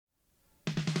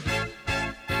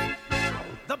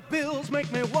Bills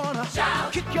make me wanna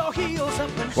kick your heels up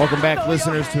and Welcome back,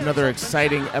 listeners, to another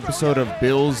exciting episode of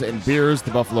Bills and Beers,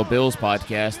 the Buffalo Bills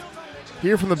podcast.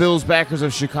 Here from the Bills backers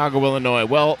of Chicago, Illinois.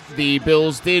 Well, the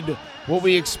Bills did what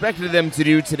we expected them to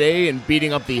do today in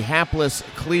beating up the hapless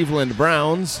Cleveland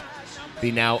Browns,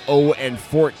 the now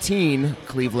 0-14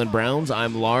 Cleveland Browns.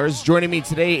 I'm Lars. Joining me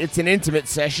today, it's an intimate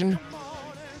session.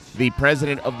 The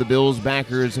president of the Bills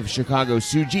backers of Chicago,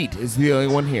 Sujit, is the only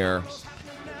one here.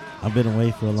 I've been away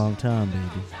for a long time,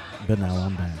 baby. But now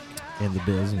I'm back. And the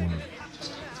Bills won.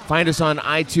 Find us on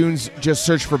iTunes. Just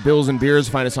search for Bills and Beers.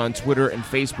 Find us on Twitter and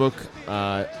Facebook,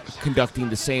 conducting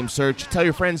the same search. Tell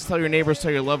your friends, tell your neighbors, tell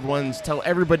your loved ones, tell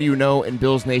everybody you know in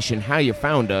Bills Nation how you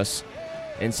found us.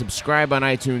 And subscribe on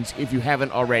iTunes if you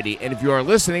haven't already. And if you are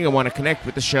listening and want to connect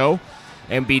with the show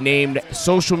and be named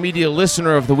Social Media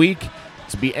Listener of the Week,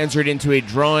 to be entered into a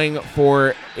drawing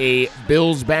for a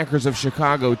Bills Backers of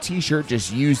Chicago t-shirt,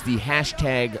 just use the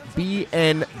hashtag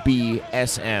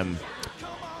BNBSM.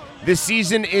 This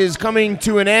season is coming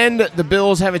to an end. The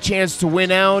Bills have a chance to win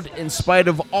out. In spite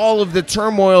of all of the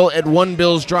turmoil at One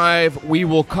Bills Drive, we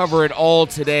will cover it all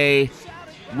today.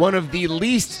 One of the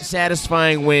least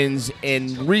satisfying wins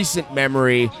in recent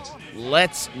memory.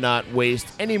 Let's not waste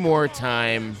any more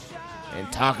time and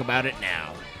talk about it now.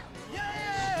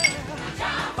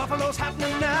 Buffalo's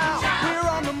happening now. We're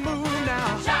on the move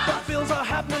now. The Bills are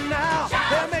happening now.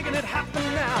 They're making it happen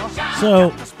now.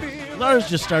 So, Lars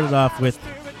just started off with,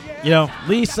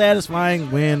 least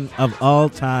satisfying win of all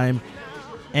time.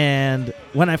 And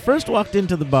when I first walked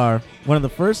into the bar, one of the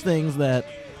first things that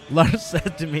Lars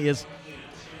said to me is,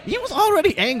 he was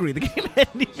already angry. The game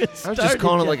hadn't even started. I was just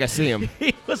calling yet. it like I see him.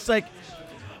 He was like,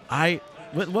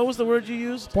 what was the word you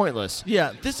used? Pointless.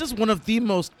 Yeah, this is one of the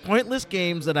most pointless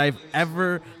games that I've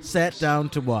ever sat down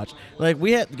to watch. Like,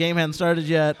 the game hadn't started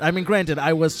yet. I mean, granted,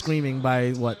 I was screaming by,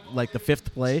 the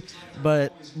fifth play.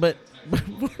 But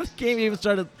before the game even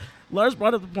started, Lars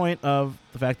brought up the point of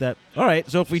the fact that, all right,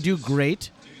 so if we do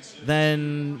great,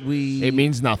 then It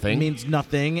means nothing. It means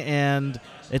nothing, and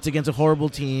it's against a horrible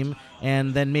team,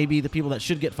 and then maybe the people that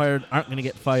should get fired aren't going to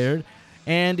get fired.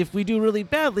 And if we do really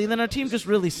badly, then our team just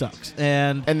really sucks.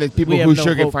 And the people who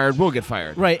should get fired will get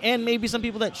fired. Right, and maybe some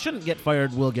people that shouldn't get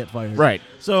fired will get fired. Right.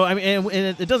 So, I mean,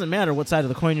 and it doesn't matter what side of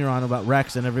the coin you're on about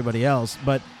Rex and everybody else.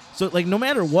 But, so, no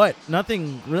matter what,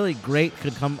 nothing really great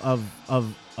could come of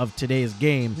today's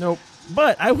game. Nope.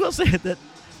 But I will say that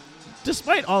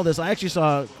despite all this, I actually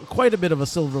saw quite a bit of a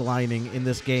silver lining in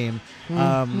this game.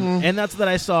 And that's that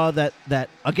I saw that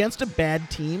against a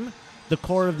bad team, the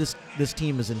core of this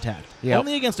team is intact. Yep.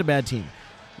 Only against a bad team.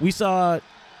 We saw,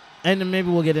 and maybe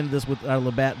we'll get into this with our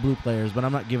Labatt Blue players, but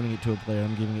I'm not giving it to a player.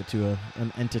 I'm giving it to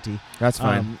an entity. That's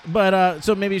fine.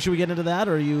 So maybe should we get into that,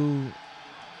 or do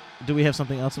we have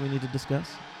something else that we need to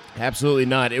discuss? Absolutely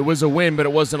not. It was a win, but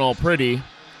it wasn't all pretty.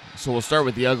 So we'll start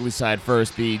with the ugly side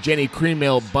first. The Jenny Cream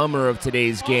Ale bummer of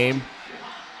today's game.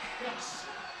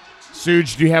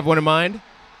 Suge, do you have one in mind?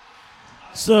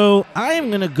 So I am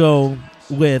going to go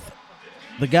with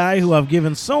the guy who I've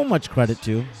given so much credit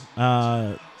to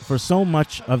for so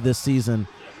much of this season.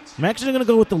 I'm actually going to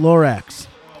go with the Lorax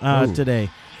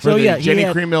today. For the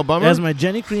Jenny Cream Ale bummer? As my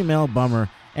Jenny Cream Ale bummer.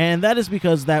 And that is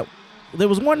because there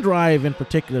was one drive in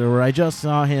particular where I just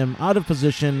saw him out of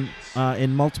position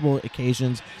in multiple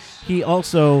occasions. He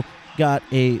also got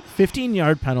a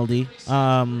 15-yard penalty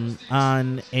on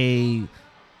a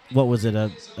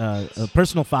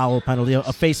personal foul penalty, a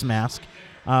face mask.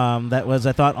 That was,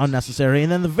 I thought, unnecessary.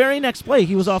 And then the very next play,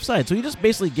 he was offside. So he just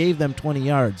basically gave them 20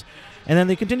 yards. And then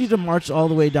they continued to march all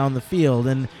the way down the field.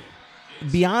 And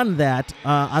beyond that,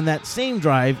 on that same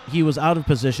drive, he was out of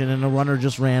position, and a runner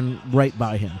just ran right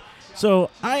by him. So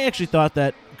I actually thought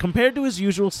that, compared to his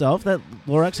usual self, that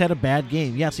Lorax had a bad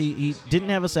game. Yes, he didn't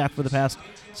have a sack for the past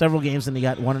several games, and he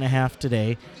got 1.5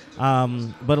 today.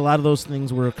 But a lot of those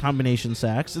things were combination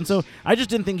sacks. And so I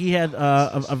just didn't think he had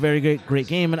a very great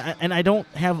game. And I don't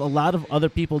have a lot of other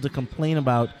people to complain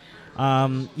about.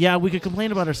 We could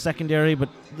complain about our secondary, but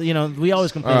we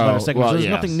always complain about our secondary. So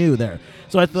there's nothing new there.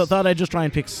 So I thought I'd just try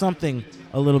and pick something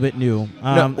a little bit new.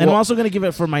 And I'm also going to give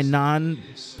it for my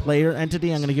non-player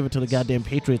entity. I'm going to give it to the goddamn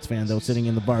Patriots fan that was sitting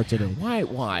in the bar today.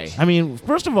 Why? I mean,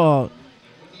 first of all,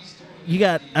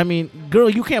 girl,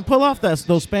 you can't pull off those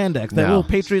spandex. That little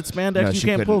Patriot spandex, you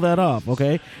can't pull that off,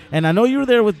 okay? And I know you were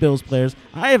there with Bills players.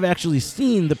 I have actually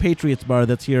seen the Patriots bar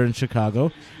that's here in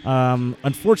Chicago.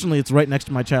 Unfortunately, it's right next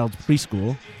to my child's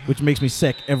preschool, which makes me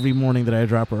sick every morning that I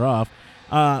drop her off.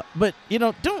 But,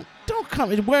 don't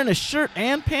come wearing a shirt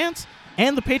and pants,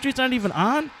 and the Patriots aren't even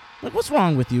on. Like, what's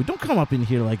wrong with you? Don't come up in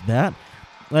here like that.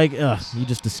 Like, you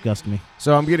just disgust me.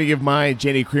 So I'm going to give my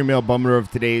Jenny Cream Ale Bummer of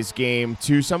today's game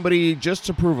to somebody just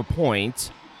to prove a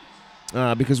point.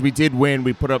 Because we did win.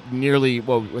 We put up nearly,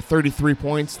 33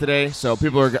 points today. So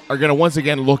people are going to once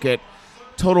again look at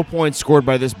total points scored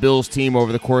by this Bills team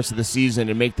over the course of the season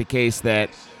and make the case that,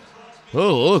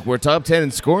 oh, look, we're top 10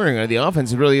 in scoring. The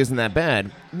offense really isn't that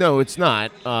bad. No, it's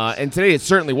not. And today it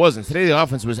certainly wasn't. Today the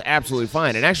offense was absolutely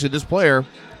fine. And actually this player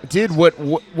did what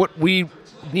we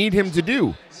need him to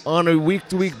do on a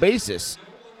week-to-week basis.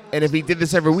 And if he did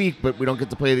this every week, but we don't get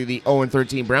to play the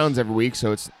 0-13 Browns every week,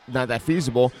 so it's not that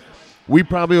feasible, we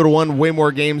probably would have won way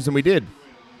more games than we did.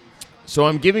 So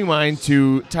I'm giving mine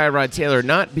to Tyrod Taylor,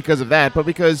 not because of that, but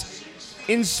because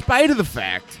in spite of the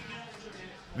fact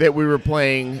that we were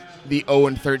playing the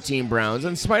 0-13 Browns,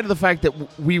 in spite of the fact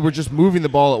that we were just moving the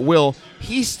ball at will,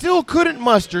 he still couldn't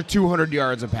muster 200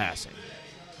 yards of passing.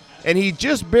 And he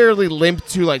just barely limped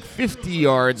to like 50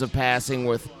 yards of passing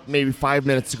with maybe 5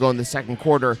 minutes to go in the second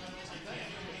quarter.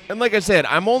 And like I said,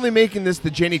 I'm only making this the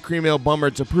Jenny Cream Ale Bummer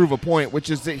to prove a point, which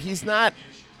is that he's not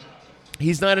an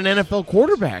NFL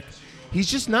quarterback. He's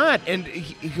just not, and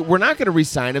we're not going to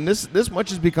re-sign him. This much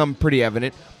has become pretty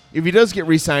evident. If he does get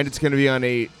re-signed, it's going to be on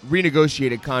a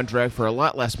renegotiated contract for a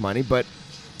lot less money. But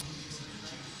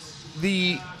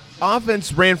the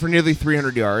offense ran for nearly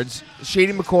 300 yards.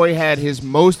 Shady McCoy had his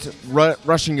most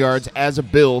rushing yards as a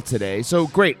Bill today. So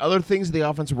great. Other things in the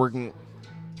offense are working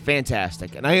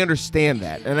fantastic, and I understand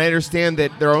that. And I understand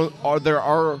that there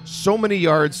are so many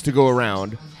yards to go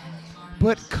around.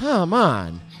 But come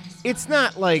on. It's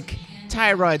not like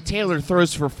Tyrod Taylor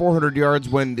throws for 400 yards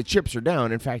when the chips are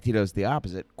down. In fact, he does the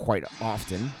opposite quite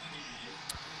often.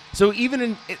 So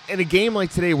even in a game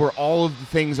like today where all of the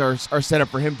things are set up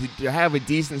for him to have a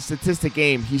decent statistic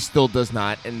game, he still does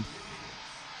not. And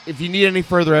if you need any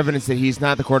further evidence that he's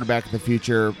not the quarterback of the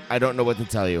future, I don't know what to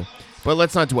tell you. But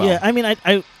let's not dwell. Yeah, I mean,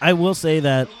 I will say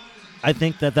that I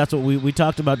think that's what we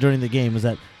talked about during the game, is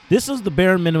that this is the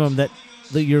bare minimum that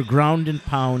your ground and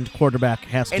pound quarterback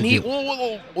has to do.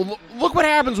 Well, look what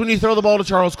happens when you throw the ball to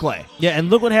Charles Clay. Yeah, and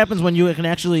look what happens when you can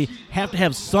actually have to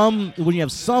have some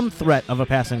threat of a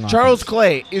passing offense. Charles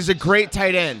Clay is a great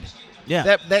tight end.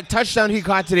 Yeah. That touchdown he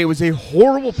caught today was a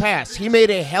horrible pass. He made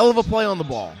a hell of a play on the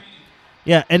ball.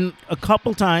 Yeah, and a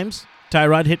couple times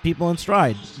Tyrod hit people in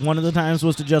stride. One of the times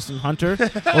was to Justin Hunter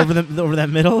over that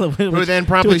middle. Who then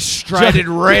probably strided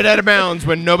right out of bounds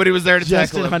when nobody was there to tackle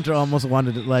Justin him. Hunter almost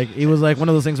wanted it. Like, it was like one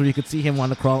of those things where you could see him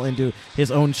want to crawl into his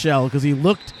own shell because he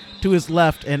looked to his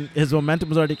left and his momentum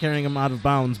was already carrying him out of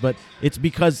bounds, but it's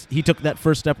because he took that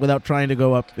first step without trying to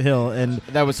go uphill, and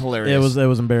that was hilarious. It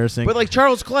was embarrassing. But like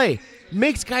Charles Clay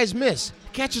makes guys miss,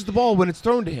 catches the ball when it's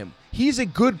thrown to him. He's a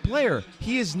good player.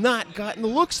 He has not gotten the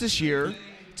looks this year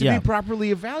to be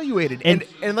properly evaluated.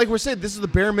 And like we said, this is the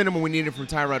bare minimum we needed from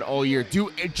Tyrod all year.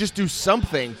 Just do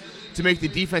something to make the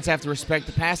defense have to respect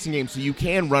the passing game so you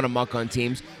can run amok on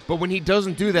teams. But when he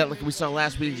doesn't do that, like we saw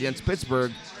last week against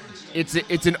Pittsburgh,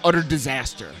 it's an utter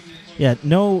disaster. Yeah,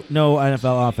 no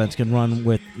NFL offense can run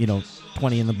with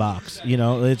 20 in the box.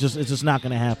 It's just not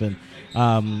going to happen.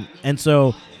 And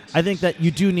so I think that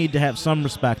you do need to have some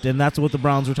respect, and that's what the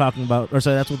Browns were talking about,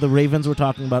 that's what the Ravens were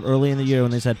talking about early in the year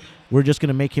when they said, we're just going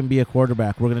to make him be a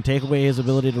quarterback. We're going to take away his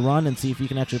ability to run and see if he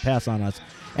can actually pass on us.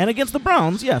 And against the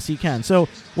Browns, yes, he can. So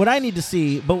what I need to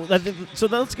see, so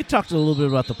let's talk a little bit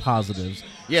about the positives.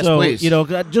 Yes, please.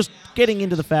 Just getting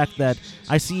into the fact that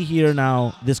I see here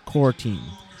now this core team.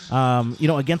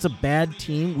 Against a bad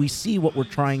team, we see what we're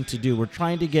trying to do. We're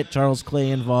trying to get Charles Clay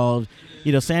involved.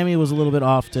 Sammy was a little bit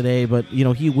off today, but,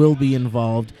 he will be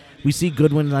involved. We see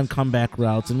Goodwin on comeback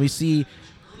routes, and we see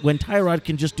when Tyrod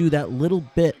can just do that little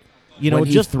bit, when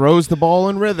he just throws the ball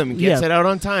in rhythm, gets it out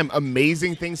on time,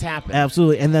 amazing things happen.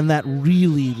 Absolutely, and then that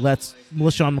really lets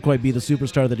LeSean McCoy be the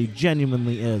superstar that he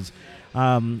genuinely is.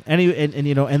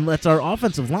 And lets our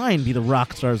offensive line be the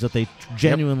rock stars that they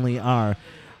genuinely are.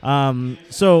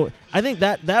 So I think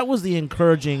that was the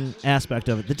encouraging aspect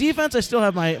of it. The defense I still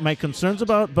have my concerns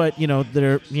about, but they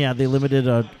limited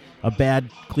a bad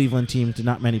Cleveland team to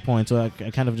not many points, so I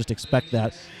kind of just expect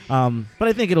that. But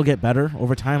I think it'll get better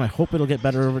over time. I hope it'll get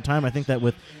better over time. I think that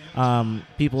with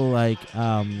people like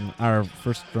our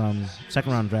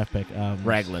second round draft pick,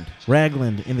 Ragland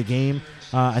in the game,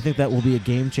 I think that will be a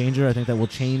game changer. I think that will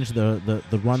change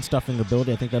the run stuffing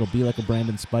ability. I think that'll be like a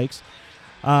Brandon Spikes.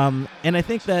 And I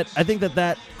think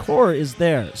that core is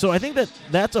there. So I think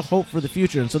that's a hope for the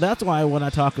future. And so that's why I want to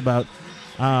talk about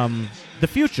the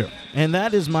future. And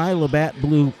that is my Labatt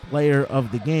Blue player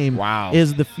of the game. Wow.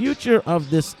 Is the future of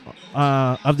this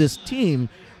team,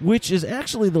 which is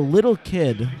actually the little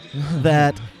kid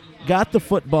that got the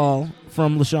football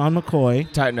from LaShawn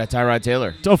McCoy. Tyrod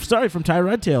Taylor. Oh, sorry, from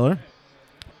Tyrod Taylor.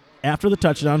 After the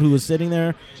touchdown, who was sitting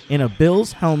there in a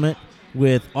Bills helmet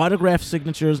with autographed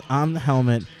signatures on the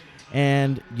helmet,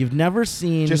 and you've never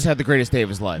seen... Just had the greatest day of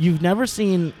his life. You've never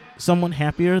seen someone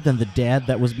happier than the dad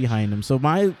that was behind him. So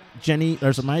my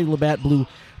Labatt Blue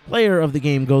player of the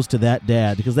game goes to that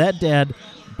dad, because that dad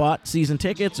bought season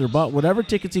tickets or bought whatever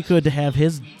tickets he could to have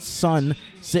his son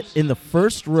sit in the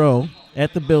first row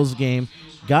at the Bills game,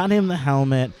 got him the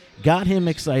helmet, got him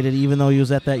excited even though he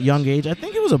was at that young age. I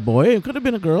think it was a boy. It could have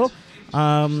been a girl.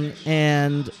 That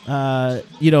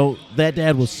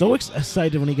dad was so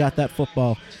excited when he got that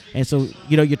football. And so,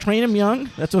 you train him young.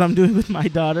 That's what I'm doing with my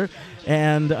daughter.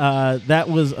 And that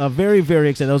was a very, very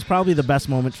exciting. That was probably the best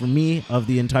moment for me of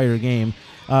the entire game.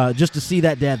 Just to see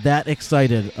that dad that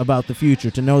excited about the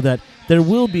future, to know that there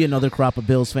will be another crop of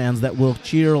Bills fans that will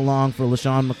cheer along for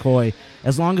LaShawn McCoy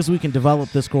as long as we can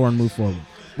develop this core and move forward.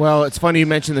 Well, it's funny you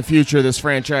mention the future of this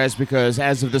franchise, because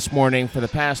as of this morning, for the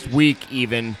past week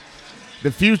even,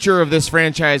 the future of this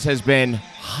franchise has been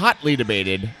hotly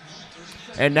debated.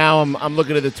 And now I'm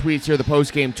looking at the tweets here, the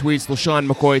post-game tweets. LaShawn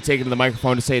McCoy taking to the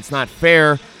microphone to say it's not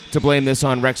fair to blame this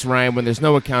on Rex Ryan when there's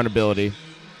no accountability.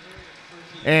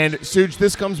 And, Suj,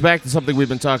 this comes back to something we've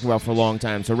been talking about for a long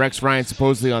time. So Rex Ryan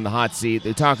supposedly on the hot seat.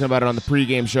 They're talking about it on the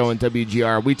pregame show in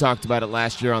WGR. We talked about it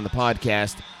last year on the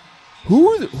podcast. Who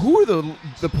are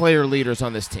the player leaders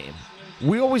on this team?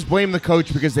 We always blame the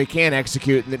coach because they can't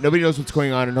execute and that nobody knows what's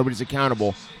going on and nobody's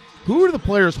accountable. Who are the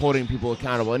players holding people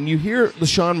accountable? And you hear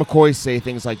LaShawn McCoy say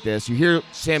things like this. You hear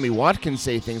Sammy Watkins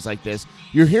say things like this.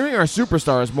 You're hearing our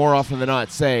superstars more often than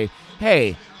not say,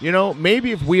 hey,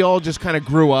 maybe if we all just kind of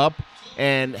grew up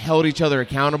and held each other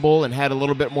accountable and had a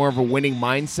little bit more of a winning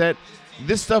mindset,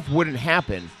 this stuff wouldn't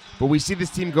happen. But we see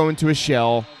this team go into a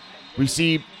shell. We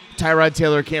see Tyrod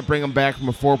Taylor can't bring them back from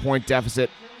a 4-point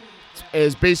deficit. It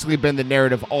has basically been the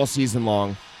narrative all season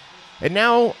long. And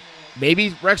now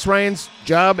maybe Rex Ryan's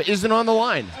job isn't on the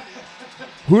line.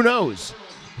 Who knows?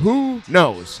 Who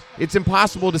knows? It's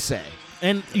impossible to say.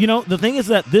 And, the thing is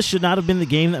that this should not have been the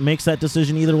game that makes that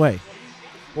decision either way.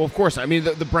 Well, of course. I mean,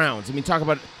 the Browns. I mean, talk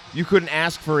about you couldn't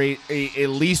ask for a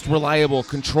least reliable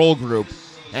control group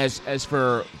as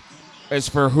for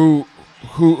who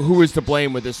is to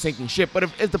blame with this sinking ship. But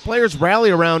if the players rally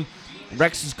around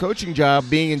Rex's coaching job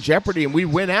being in jeopardy and we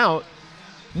win out,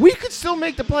 we could still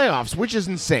make the playoffs, which is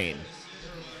insane.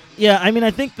 Yeah, I mean,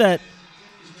 I think that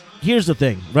here's the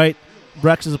thing, right?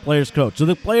 Rex is a player's coach, so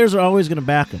the players are always going to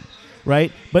back him,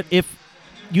 right? But if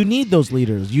you need those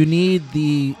leaders, you need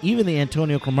even the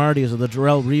Antonio Cromarties or the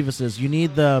Darrelle Revises, you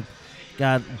need the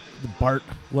Bart,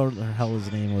 what the hell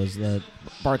his name was,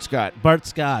 Bart Scott.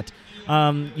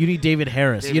 You need David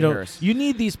Harris. You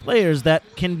need these players that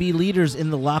can be leaders in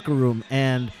the locker room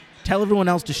and tell everyone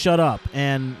else to shut up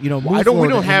and move forward. We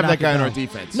don't have that guy on our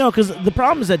defense. No, because the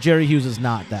problem is that Jerry Hughes is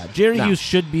not that. Jerry Hughes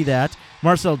should be that.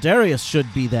 Marcel Darius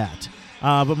should be that.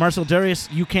 But Marcel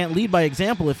Darius, you can't lead by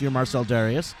example if you're Marcel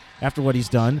Darius after what he's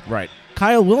done. Right.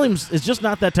 Kyle Williams is just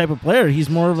not that type of player. He's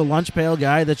more of a lunch pail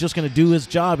guy that's just going to do his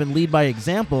job and lead by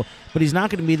example, but he's not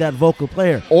going to be that vocal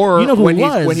player. Or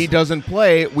when he doesn't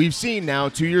play, we've seen now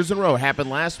 2 years in a row. It happened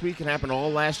last week and happened all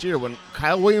last year. When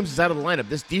Kyle Williams is out of the lineup,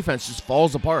 this defense just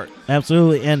falls apart.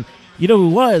 Absolutely. And who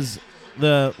was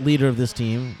the leader of this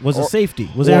team was a safety,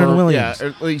 was Aaron Williams. Yeah,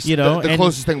 at least the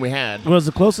closest thing we had. Was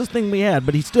the closest thing we had,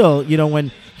 but he still,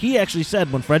 when he actually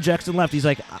said when Fred Jackson left, he's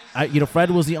like,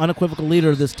 Fred was the unequivocal leader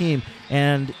of this team,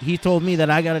 and he told me that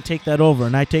I got to take that over,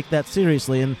 and I take that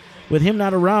seriously. And with him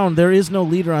not around, there is no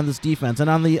leader on this defense. And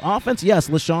on the offense, yes,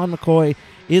 LaShawn McCoy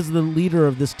is the leader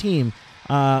of this team.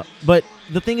 But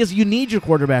the thing is, you need your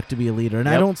quarterback to be a leader, and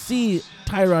I don't see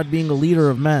Tyrod being a leader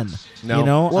of men.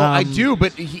 No. Well, I do,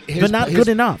 but but not good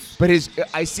enough. But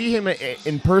I see him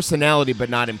in personality, but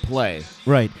not in play.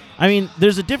 Right. I mean,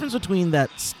 there's a difference between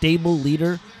that stable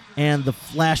leader and the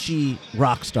flashy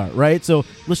rock star, right? So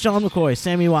LaShawn McCoy,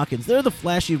 Sammy Watkins, they're the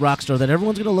flashy rock star that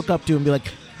everyone's going to look up to and be like,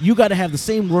 you got to have the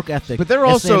same work ethic. But they're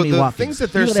also Sammy the Watkins. things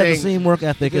that they're you saying. Have the same work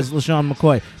ethic as LaShawn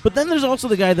McCoy. But then there's also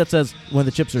the guy that says, when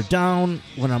the chips are down,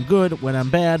 when I'm good, when I'm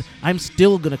bad, I'm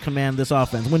still going to command this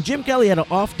offense. When Jim Kelly had an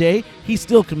off day, he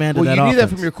still commanded that offense. Well, you need that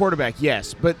from your quarterback,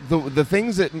 yes. But the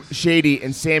things that Shady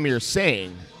and Sammy are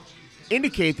saying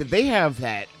indicate that they have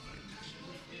that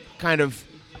kind of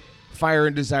fire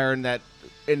and desire and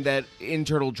that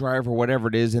internal drive or whatever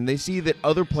it is, and they see that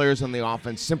other players on the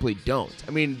offense simply don't.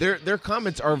 I mean, their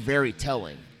comments are very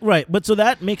telling. Right, but so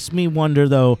that makes me wonder,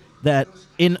 though, that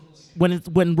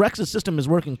when Rex's system is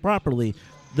working properly,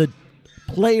 the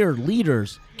player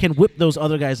leaders can whip those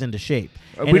other guys into shape.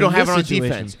 We don't have it on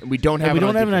defense. And we don't have it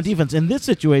on defense. In this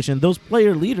situation, those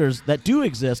player leaders that do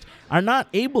exist are not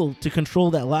able to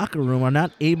control that locker room, are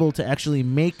not able to actually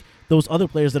make those other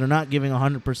players that are not giving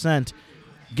 100%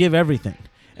 give everything.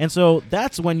 And so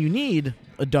that's when you need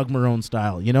a Doug Marrone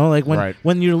style, like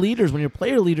when your leaders, when your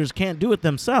player leaders can't do it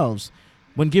themselves,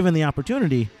 when given the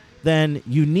opportunity, then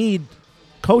you need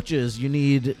coaches, you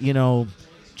need,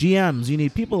 GMs, you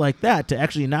need people like that to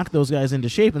actually knock those guys into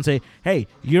shape and say, hey,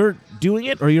 you're doing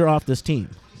it or you're off this team.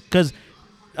 Because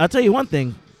I'll tell you one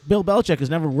thing, Bill Belichick is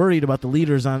never worried about the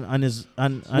leaders on his.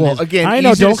 Again, I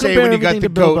know. Don't to say compare when you got everything the to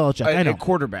Bill Belichick. I know.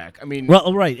 Quarterback. I mean,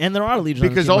 well, right, and there are leaders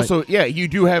because on the also, team, you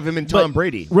do have him in Tom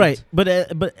Brady, right? But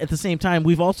at the same time,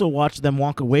 we've also watched them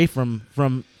walk away from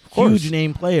huge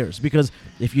name players because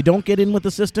if you don't get in with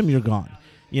the system, you're gone.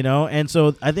 And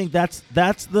so I think that's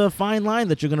the fine line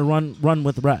that you're going to run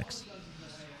with Rex.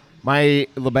 My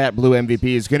Labatt Blue MVP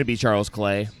is going to be Charles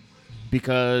Clay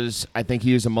because I think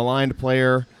he is a maligned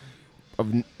player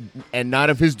and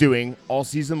not of his doing all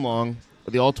season long.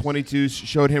 The All-22s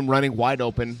showed him running wide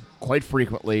open quite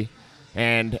frequently,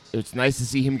 and it's nice to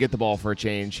see him get the ball for a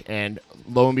change. And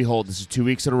lo and behold, this is 2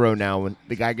 weeks in a row now. When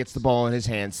the guy gets the ball in his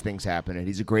hands, things happen, and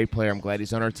he's a great player. I'm glad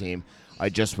he's on our team. I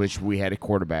just wish we had a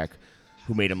quarterback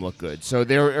who made him look good. So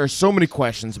there are so many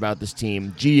questions about this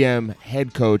team. GM,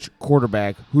 head coach,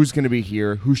 quarterback, who's going to be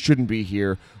here, who shouldn't be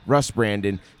here, Russ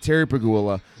Brandon, Terry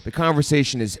Pegula. The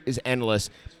conversation is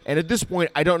endless. And at this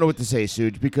point, I don't know what to say,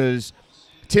 Suge, because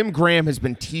Tim Graham has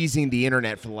been teasing the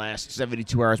internet for the last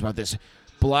 72 hours about this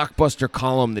blockbuster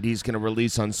column that he's going to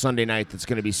release on Sunday night that's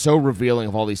going to be so revealing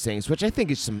of all these things, which I think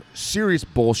is some serious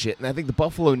bullshit. And I think the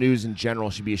Buffalo News in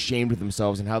general should be ashamed of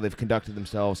themselves and how they've conducted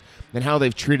themselves and how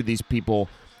they've treated these people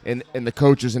and the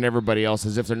coaches and everybody else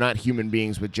as if they're not human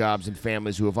beings with jobs and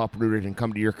families who have uprooted and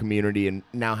come to your community and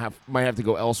now might have to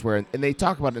go elsewhere. And they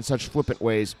talk about it in such flippant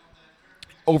ways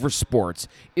over sports.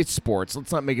 It's sports.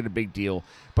 Let's not make it a big deal.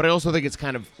 But I also think it's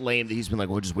kind of lame that he's been like,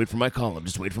 well, just wait for my column.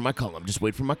 Just wait for my column. Just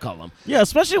wait for my column. Yeah,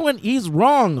 especially when he's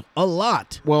wrong a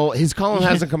lot. Well, his column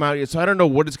hasn't come out yet, so I don't know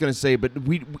what it's going to say. But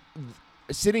we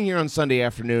sitting here on Sunday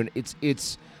afternoon,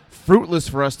 it's fruitless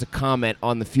for us to comment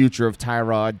on the future of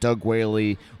Tyrod, Doug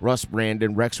Whaley, Russ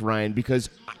Brandon, Rex Ryan,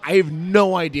 because I have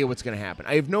no idea what's going to happen.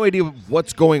 I have no idea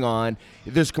what's going on.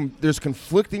 There's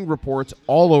conflicting reports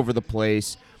all over the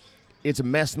place. It's a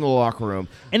mess in the locker room.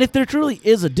 And if there truly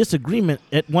is a disagreement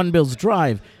at One Bills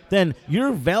Drive, then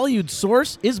your valued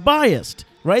source is biased,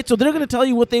 right? So they're going to tell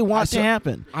you what they want to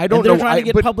happen. I don't know. They're trying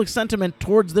to get public sentiment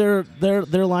towards their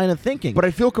line of thinking. But I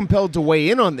feel compelled to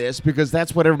weigh in on this because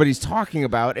that's what everybody's talking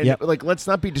about. And let's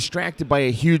not be distracted by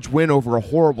a huge win over a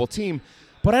horrible team.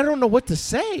 But I don't know what to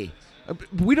say.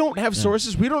 We don't have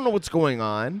sources. We don't know what's going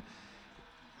on.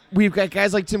 We've got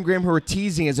guys like Tim Graham who are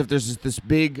teasing as if there's this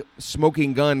big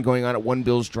smoking gun going on at One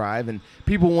Bills Drive, and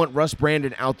people want Russ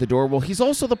Brandon out the door. Well, he's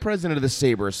also the president of the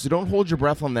Sabres, so don't hold your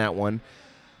breath on that one.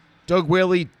 Doug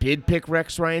Whaley did pick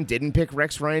Rex Ryan, didn't pick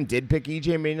Rex Ryan, did pick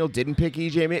E.J. Manuel, didn't pick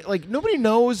E.J. Manuel. Like, nobody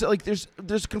knows. Like,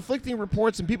 there's conflicting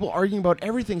reports and people arguing about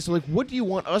everything. So, like, what do you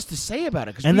want us to say about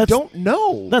it? Because we don't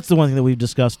know. That's the one thing that we've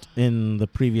discussed in the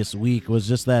previous week was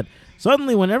just that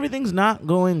suddenly when everything's not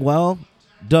going well,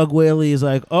 Doug Whaley is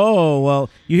like, oh, well,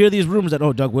 you hear these rumors that,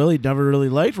 Doug Whaley never really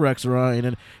liked Rex Ryan.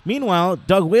 And meanwhile,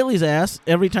 Doug Whaley's ass,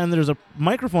 every time there's a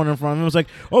microphone in front of him, was like,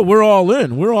 oh, we're all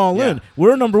in. We're all in.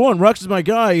 We're number one. Rex is my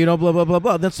guy, blah, blah, blah,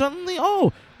 blah. Then suddenly,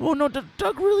 no,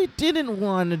 Doug really didn't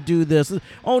want to do this.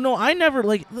 Oh, no, I never,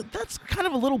 that's kind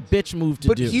of a little bitch move to do.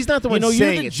 But he's not the one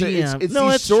saying it. It's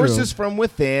these sources from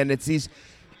within. It's these...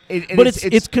 But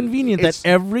it's convenient that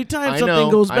every time something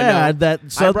goes bad,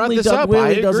 that suddenly Doug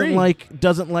Whaley doesn't like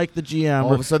the GM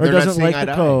or doesn't like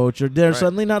the coach, or they're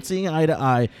suddenly not seeing eye to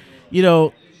eye.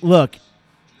 Look,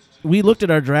 we looked at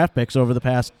our draft picks over the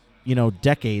past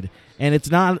decade, and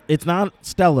it's not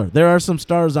stellar. There are some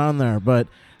stars on there, but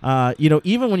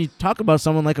even when you talk about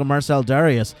someone like a Marcel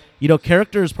Darius,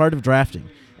 character is part of drafting,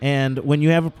 and when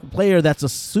you have a player that's a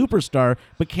superstar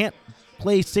but can't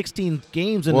play 16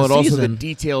 games in a season. Well, and also the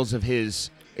details of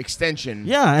his extension.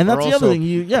 Yeah, and that's the other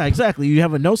thing. Exactly. You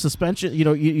have a no suspension.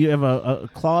 You have a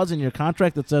clause in your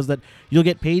contract that says that you'll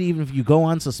get paid even if you go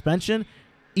on suspension,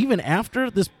 even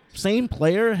after this same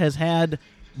player has had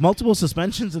multiple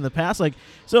suspensions in the past.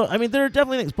 There are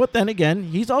definitely things. But then again,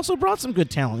 he's also brought some good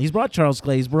talent. He's brought Charles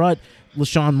Clay. He's brought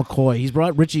LaShawn McCoy. He's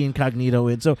brought Richie Incognito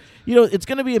in. So, it's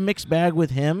going to be a mixed bag with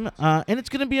him, and it's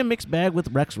going to be a mixed bag with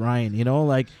Rex Ryan.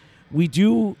 We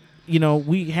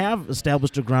have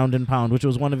established a ground and pound, which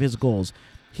was one of his goals.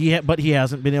 But he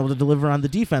hasn't been able to deliver on the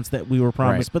defense that we were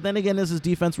promised. Right. But then again, is his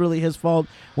defense really his fault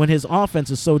when his offense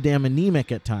is so damn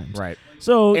anemic at times? Right.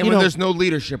 So And when there's no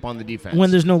leadership on the defense. when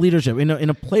there's no leadership in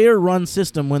a player-run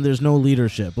system, when there's no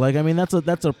leadership,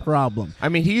 that's a problem. I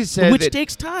mean, he said Which that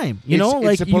takes time. it's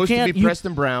you supposed can't. to be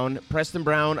Preston Brown. Preston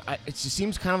Brown, it just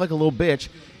seems kind of like a little bitch.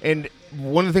 And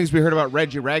one of the things we heard about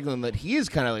Reggie Ragland, that he is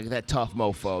kind of like that tough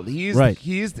mofo. Right.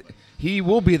 He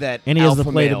will be that and he has alpha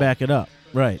the play male. to back it up.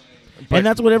 Right. But- And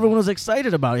that's what everyone was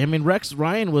excited about. I mean, Rex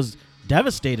Ryan was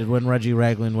devastated when Reggie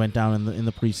Ragland went down in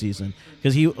the preseason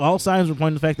because all signs were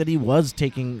pointing to the fact that he was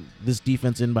taking this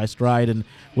defense in by stride and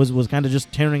was kind of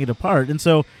just tearing it apart. And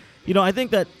so, I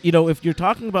think that, if you're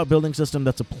talking about building system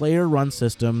that's a player-run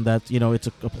system, that, it's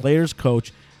a player's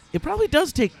coach, it probably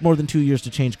does take more than 2 years to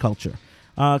change culture.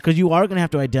 Because you are going to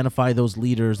have to identify those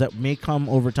leaders that may come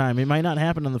over time. It might not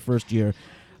happen in the first year.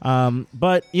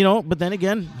 But then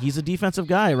again, he's a defensive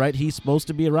guy, right? He's supposed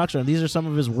to be a rock star. These are some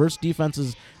of his worst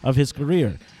defenses of his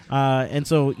career. And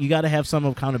so you got to have some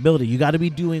accountability. You got to be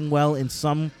doing well in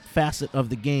some facet of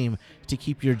the game to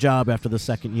keep your job after the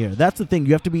second year. That's the thing.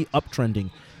 You have to be uptrending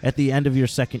at the end of your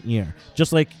second year.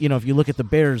 Just like, if you look at the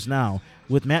Bears now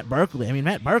with Matt Barkley. I mean,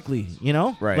 Matt Barkley,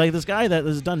 Right. like this guy that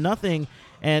has done nothing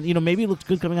and, maybe looked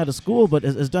good coming out of school, but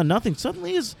has done nothing.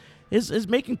 Suddenly is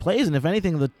making plays, and if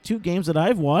anything, the 2 games that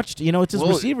I've watched, it's his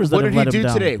receivers that have let him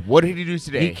down. What did he do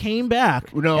today? He came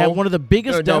back No. at one of the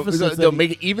biggest deficits. They'll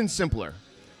make it even simpler.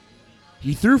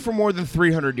 He threw for more than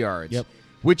 300 yards, Yep.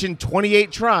 which in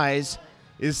 28 tries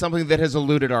is something that has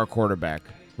eluded our quarterback.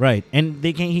 Right, and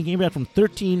he came back from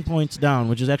 13 points down,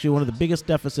 which is actually one of the biggest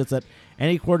deficits that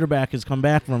any quarterback has come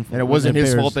back from. And it wasn't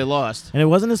his Bears. fault they lost. And it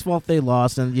wasn't his fault they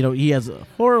lost, and he has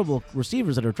horrible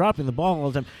receivers that are dropping the ball all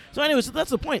the time. So anyways,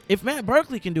 that's the point. If Matt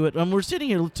Barkley can do it, we're sitting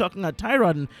here talking about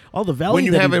Tyrod and all the value When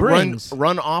you that have he a brings.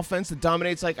 run offense that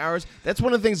dominates like ours, that's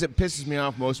one of the things that pisses me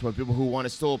off most about people who want to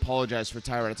still apologize for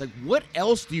Tyrod. It's like, what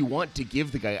else do you want to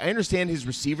give the guy? I understand his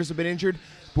receivers have been injured,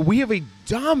 but we have a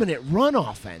dominant run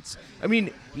offense. I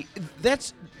mean,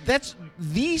 that's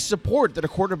the support that a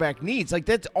quarterback needs. Like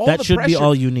that's all. That the should pressure, be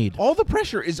all you need. All the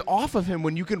pressure is off of him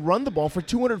when you can run the ball for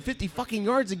 250 fucking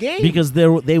yards a game. Because they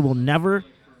will never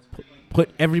put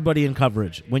everybody in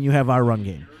coverage when you have our run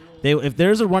game. If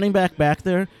there's a running back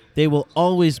there, they will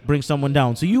always bring someone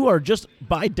down. So you are just,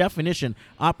 by definition,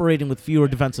 operating with fewer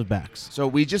defensive backs. So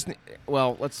we just,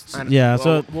 let's. Yeah,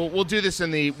 so- we'll do this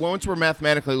once we're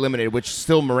mathematically eliminated, which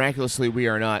still miraculously we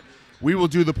are not. We will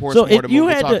do the So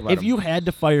postmortem. if you had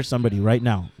to fire somebody right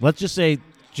now, let's just say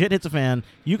shit hits a fan,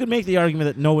 you could make the argument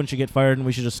that no one should get fired and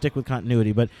we should just stick with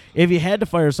continuity. But if you had to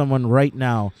fire someone right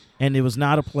now and it was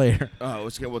not a player,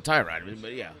 let's get Tyrod,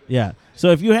 but yeah. yeah.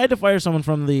 So if you had to fire someone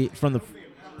from the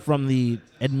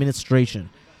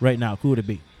administration right now, who would it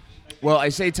be? Well, I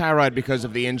say Tyrod because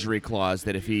of the injury clause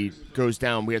that if he goes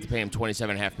down, we have to pay him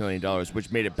 $27.5 million,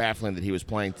 which made it baffling that he was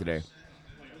playing today.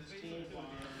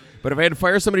 But if I had to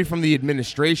fire somebody from the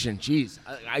administration, geez,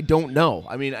 I don't know.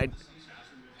 I mean,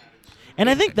 And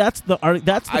I think that's the feeling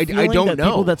don't that know.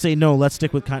 people that say no, let's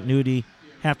stick with continuity,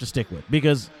 have to stick with,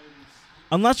 because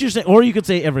unless you're saying, or you could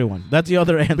say everyone. That's the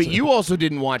other answer. But you also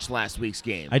didn't watch last week's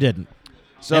game. I didn't,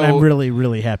 So and I'm really,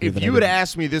 really happy. if that you I had didn't.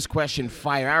 asked me this question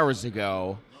 5 hours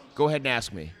ago, go ahead and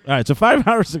ask me. All right, so 5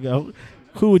 hours ago,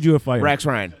 who would you have fired? Rex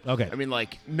Ryan. Okay. I mean,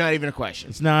 not even a question.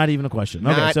 It's not even a question.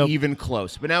 Okay, Not so even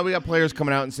close. But now we got players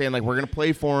coming out and saying, we're going to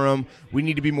play for him. We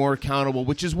need to be more accountable,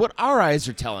 which is what our eyes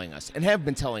are telling us and have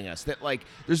been telling us, that,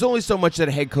 there's only so much that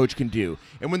a head coach can do.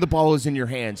 And when the ball is in your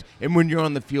hands and when you're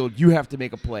on the field, you have to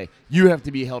make a play. You have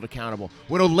to be held accountable.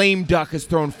 When a lame duck has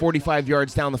thrown 45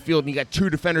 yards down the field and you got 2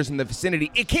 defenders in the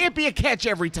vicinity, it can't be a catch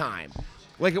every time.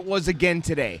 Like it was again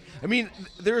today. I mean,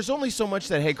 there's only so much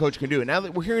that head coach can do. And now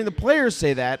that we're hearing the players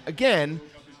say that, again,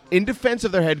 in defense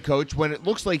of their head coach, when it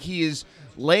looks like he is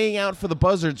laying out for the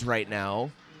Buzzards right now,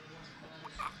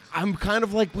 I'm kind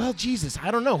of like, well, Jesus,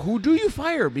 I don't know. Who do you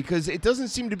fire? Because it doesn't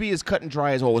seem to be as cut and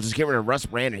dry as, we'll just get rid of Russ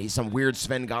Brandon. He's some weird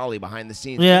Svengali behind the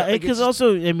scenes. yeah, Like, because it's-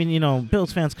 also, I mean,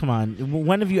 Bills fans, come on.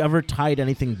 When have you ever tied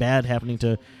anything bad happening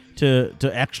to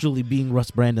actually being Russ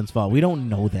Brandon's fault? We don't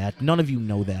know that. None of you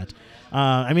know that.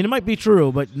 I mean, it might be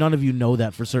true, but none of you know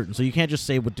that for certain. So you can't just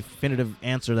say with definitive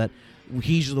answer that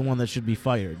he's the one that should be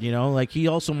fired. He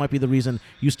also might be the reason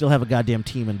you still have a goddamn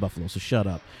team in Buffalo. So shut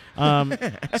up.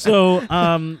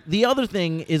 The other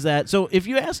thing is that, so if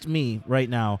you asked me right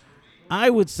now, I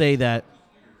would say that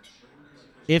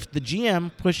if the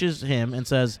GM pushes him and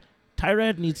says,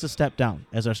 Tyrod needs to step down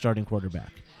as our starting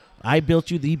quarterback. I built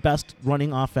you the best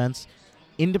running offense,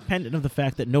 independent of the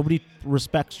fact that nobody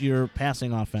respects your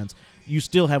passing offense. You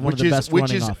still have one of the best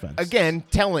running offense. Again,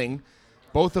 telling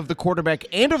both of the quarterback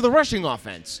and of the rushing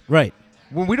offense. Right.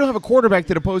 When we don't have a quarterback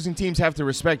that opposing teams have to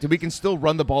respect, we can still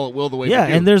run the ball at will the way we do. Yeah,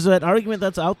 and there's that argument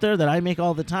that's out there that I make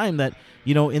all the time that,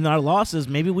 in our losses,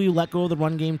 maybe we let go of the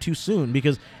run game too soon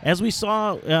because as we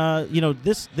saw,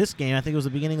 this game, I think it was the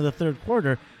beginning of the third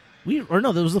quarter, that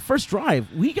was the first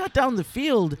drive. We got down the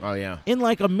field in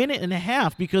like a minute and a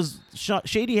half because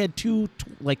Shady had two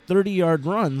 30-yard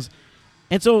runs.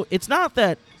 And so it's not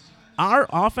that our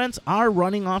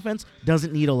running offense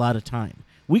doesn't need a lot of time.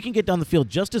 We can get down the field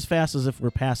just as fast as if we're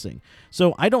passing.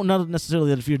 So I don't know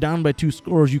necessarily that if you're down by 2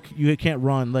 scores, you can't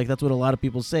run. Like that's what a lot of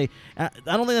people say. I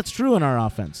don't think that's true in our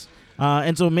offense.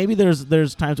 And so maybe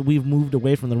there's times that we've moved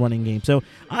away from the running game. So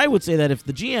I would say that if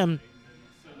the GM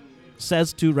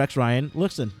says to Rex Ryan,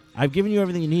 listen, I've given you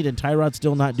everything you need, and Tyrod's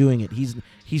still not doing it.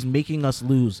 He's making us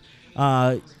lose.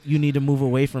 You need to move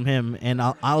away from him, and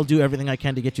I'll do everything I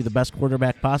can to get you the best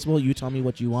quarterback possible. You tell me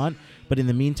what you want, but in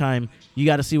the meantime, you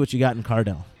got to see what you got in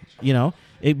Cardell.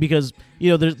 Because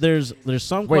there's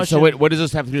some question. So what does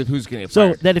this have to do with who's going to get So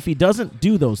fired? that if he doesn't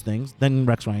do those things, then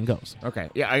Rex Ryan goes. Okay,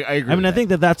 yeah, I agree. I think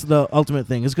that's the ultimate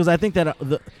thing, is because I think that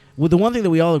the one thing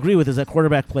that we all agree with is that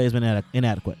quarterback play has been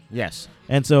inadequate. Yes.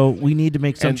 And so we need to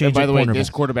make some changes. By the way, this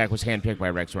quarterback was handpicked by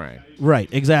Rex Ryan. Right,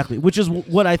 exactly. Which is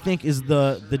what I think is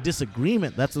the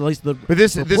disagreement. That's at least the. But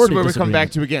this is where we come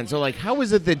back to again. So, how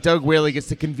is it that Doug Whaley gets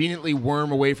to conveniently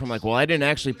worm away from I didn't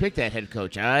actually pick that head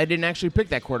coach. I didn't actually pick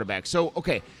that quarterback. So,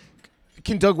 okay,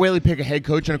 can Doug Whaley pick a head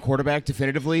coach and a quarterback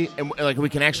definitively, and we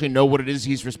can actually know what it is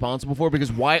he's responsible for?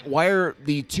 Because why are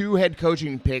the 2 head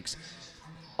coaching picks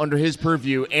under his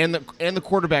purview and the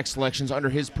quarterback selections under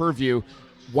his purview?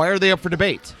 Why are they up for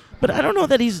debate? But I don't know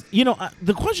that he's,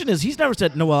 the question is, he's never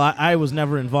said, no, well, I was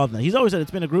never involved in that. He's always said it's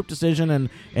been a group decision,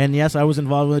 and yes, I was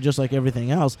involved with it just like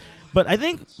everything else. But I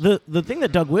think the thing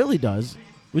that Doug Whaley does,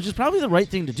 which is probably the right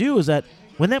thing to do, is that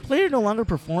when that player no longer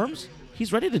performs,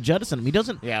 he's ready to jettison him.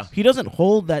 He doesn't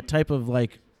hold that type of,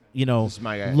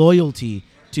 loyalty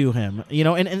to him.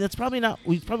 And that's probably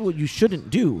what you shouldn't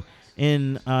do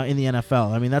in the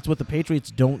NFL. I mean, that's what the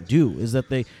Patriots don't do, is that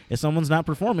if someone's not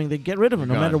performing, they get rid of them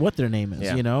no matter what their name is,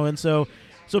 And so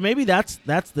maybe that's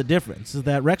the difference, is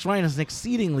that Rex Ryan is an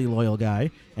exceedingly loyal guy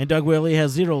and Doug Whaley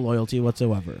has zero loyalty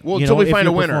whatsoever. Well, until we find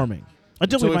a winner.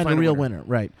 Until we find a real winner,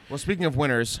 right. Well, speaking of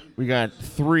winners, we got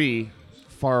 3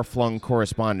 far-flung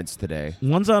correspondents today.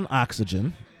 One's on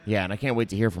oxygen. Yeah, and I can't wait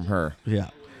to hear from her. Yeah.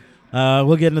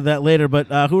 We'll get into that later, but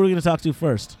who are we going to talk to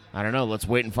first? I don't know. Let's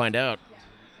wait and find out.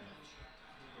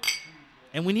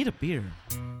 And we need a beer.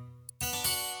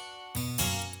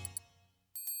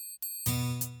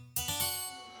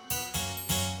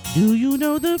 Do you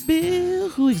know the Bill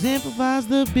who exemplifies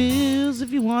the Bills?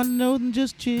 If you want to know, then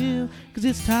just chill, because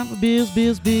it's time for Bills.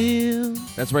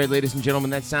 That's right, ladies and gentlemen.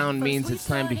 That sound means it's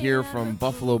time to hear from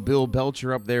Buffalo Bill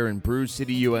Belcher up there in Brew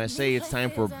City, USA. It's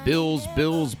time for Bills.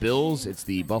 It's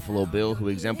the Buffalo Bill who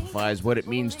exemplifies what it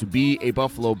means to be a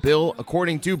Buffalo Bill,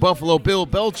 according to Buffalo Bill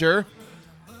Belcher.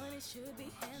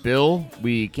 Bill,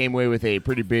 we came away with a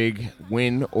pretty big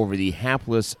win over the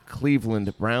hapless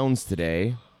Cleveland Browns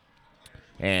today.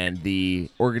 And the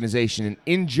organization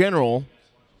in general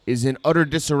is in utter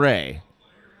disarray.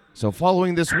 So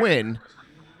following this win,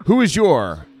 who is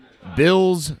your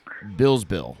Bills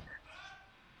Bill?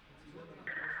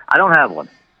 I don't have one.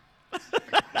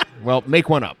 Well, make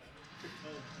one up.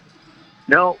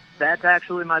 No, that's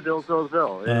actually my Bills Bill.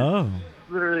 Oh.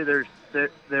 Literally,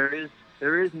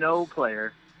 there is no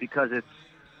player, because it's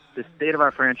the state of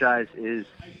our franchise is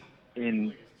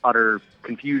in utter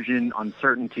confusion,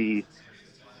 uncertainty.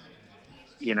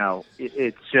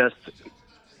 It's just,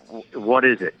 what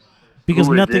is it? Because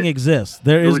nothing exists.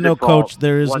 There is no coach.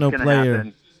 There is no player.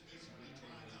 Happen?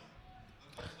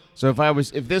 So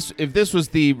if this was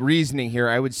the reasoning here,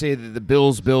 I would say that the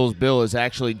Bills Bill is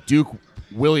actually Duke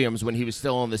Williams when he was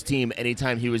still on this team.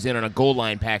 Anytime he was in on a goal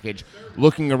line package,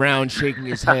 looking around, shaking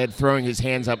his head, throwing his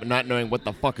hands up, and not knowing what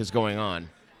the fuck is going on.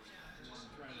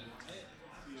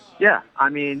 Yeah, I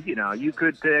mean, you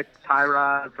could pick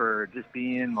Tyrod for just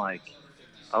being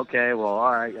okay, well,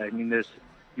 all right. I mean,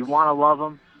 you want to love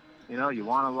them, you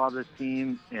want to love this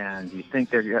team, and you think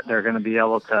they're going to be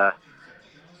able to.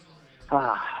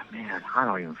 Man, I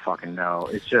don't even fucking know.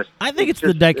 It's just. I think it's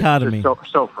the dichotomy.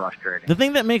 It's so frustrating. The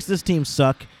thing that makes this team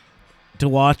suck to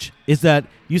watch is that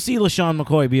you see LaShawn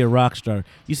McCoy be a rock star.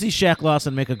 You see Shaq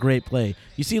Lawson make a great play.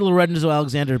 You see Lorenzo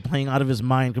Alexander playing out of his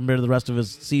mind compared to the rest of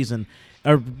his season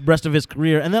or rest of his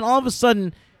career, and then all of a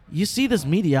sudden, you see this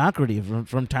mediocrity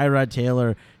from Tyrod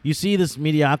Taylor. You see this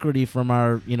mediocrity from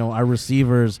our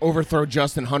receivers. Overthrow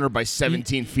Justin Hunter by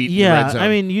 17 feet in the Yeah, red zone. I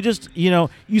mean, you just,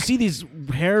 you see these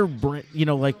hair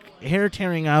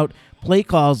tearing out play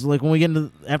calls. Like when we get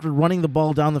into, after running the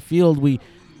ball down the field, we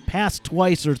pass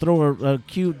twice or throw run a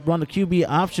QB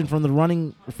option from the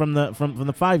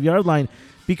 5-yard line,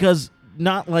 because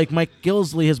not like Mike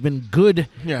Gillisley has been good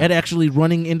at actually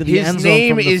running into the end His zone.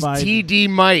 name from the is 5. TD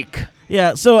Mike.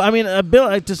 Yeah, so I mean,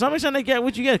 Bill, to some extent, I get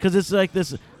what you get, because it's like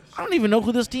this. I don't even know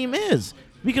who this team is,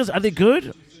 because are they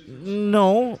good?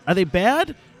 No. Are they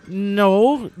bad?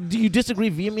 No. Do you disagree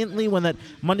vehemently when that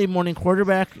Monday morning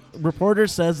quarterback reporter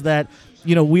says that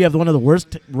we have one of the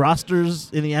worst rosters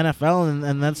in the NFL,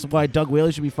 and that's why Doug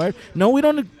Whaley should be fired? No, we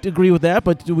don't agree with that,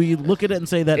 but do we look at it and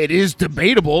say that It is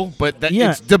debatable, but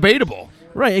it's debatable.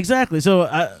 Right, exactly. So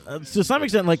to some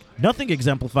extent, like, nothing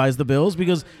exemplifies the Bills,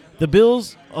 because the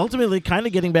Bills, ultimately, kind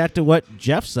of getting back to what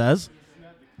Jeff says,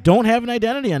 don't have an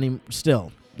identity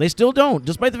still. They still don't,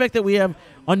 despite the fact that we have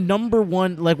a number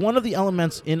one, like one of the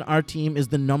elements in our team is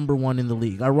the number one in the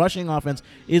league. Our rushing offense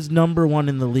is number one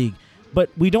in the league. But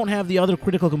we don't have the other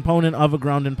critical component of a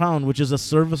ground and pound, which is a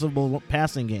serviceable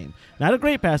passing game. Not a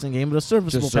great passing game, but a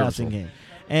serviceable passing game.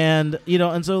 And,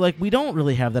 and so, like, we don't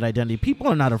really have that identity. People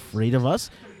are not afraid of us.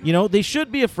 They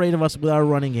should be afraid of us with our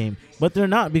running game, but they're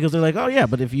not, because they're like, oh, yeah,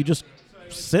 but if you just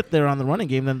sit there on the running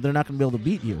game, then they're not going to be able to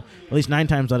beat you, at least 9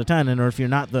 times out of 10, or if you're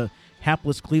not the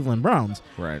hapless Cleveland Browns.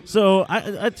 Right. So,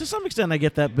 I to some extent, I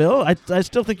get that, Bill. I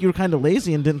still think you were kind of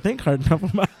lazy and didn't think hard enough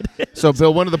about it. So,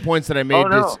 Bill, one of the points that I made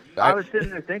is... I was sitting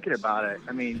there thinking about it.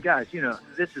 I mean, guys,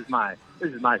 this is my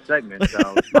segment,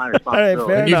 so it's my responsibility.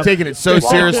 fair And you've enough. taken it so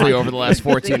seriously over the last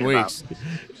 14 weeks.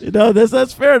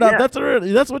 That's fair enough. Yeah.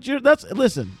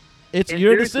 Listen, it's And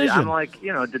your seriously, decision. I'm like,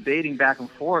 debating back and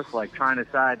forth, like trying to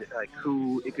decide like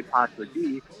who it could possibly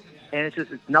be, and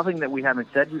it's nothing that we haven't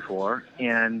said before,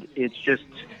 and it's just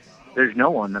there's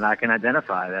no one that I can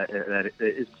identify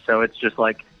so it's just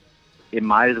like it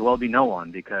might as well be no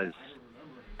one, because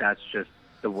that's just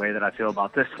the way that I feel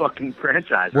about this fucking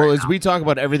franchise. Well, right as now. we talk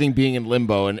about everything being in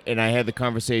limbo, and I had the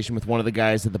conversation with one of the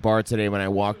guys at the bar today when I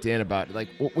walked in about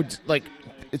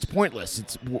it's pointless.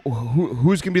 It's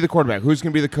who's going to be the quarterback, who's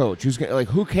going to be the coach,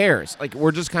 who cares? Like,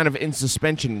 we're just kind of in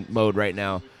suspension mode right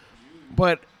now.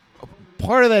 But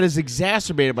part of that is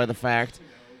exacerbated by the fact,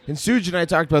 and Suj and I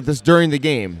talked about this during the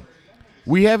game,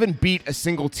 we haven't beat a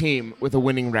single team with a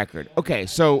winning record. Okay,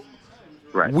 so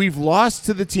right. we've lost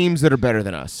to the teams that are better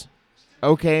than us.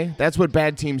 Okay, that's what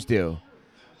bad teams do.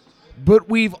 But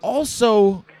we've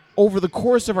also, over the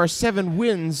course of our 7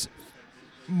 wins,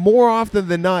 more often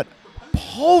than not,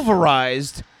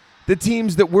 pulverized the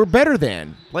teams that we're better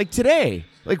than. Like today.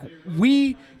 Like,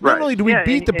 not only do we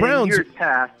beat the Browns... In years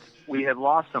past, we have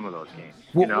lost some of those games.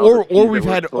 Or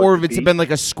if it's been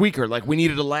like a squeaker, like we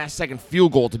needed a last-second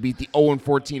field goal to beat the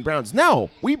 0-14 Browns. No,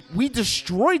 we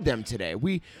destroyed them today.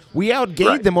 We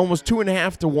outgained them almost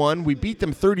 2.5-1. We beat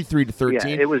them 33-13. Yeah,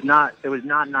 it was not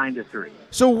 9-3.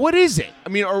 So what is it? I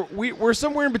mean, we're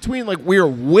somewhere in between. Like, we're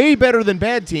way better than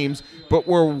bad teams, but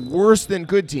we're worse than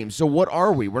good teams. So what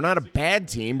are we? We're not a bad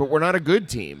team, but we're not a good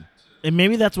team. And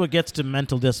maybe that's what gets to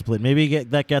mental discipline. Maybe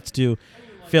that gets to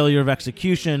failure of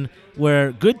execution,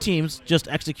 where good teams just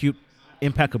execute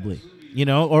impeccably,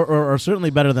 or certainly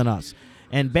better than us.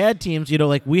 And bad teams,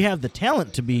 like, we have the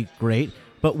talent to be great,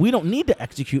 but we don't need to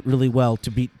execute really well to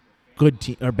beat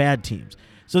or bad teams.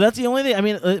 So that's the only thing. I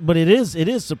mean, but it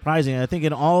is surprising. I think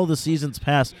in all the seasons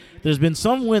past, there's been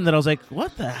some win that I was like,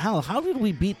 what the hell? How did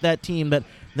we beat that team that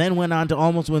then went on to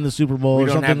almost win the Super Bowl We or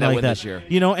don't something have that like win that? this year.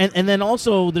 And then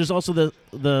also there's also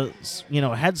the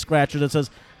head scratcher that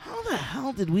says, how the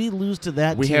hell did we lose to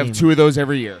that We team? have 2 of those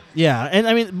every year. Yeah, and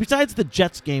I mean, besides the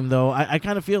Jets game, though, I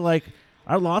kind of feel like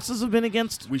our losses have been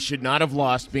against... We should not have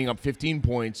lost being up 15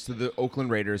 points to the Oakland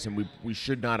Raiders, and we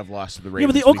should not have lost to the Ravens.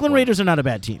 Yeah, but the Oakland Raiders are not a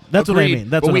bad team. That's what I mean.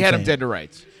 That's but what we I'm had saying. them dead to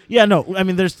rights. Yeah, no, I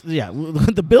mean,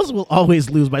 the Bills will always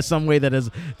lose by some way that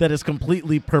is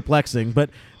completely perplexing. But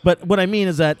what I mean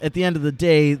is that at the end of the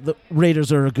day, the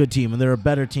Raiders are a good team, and they're a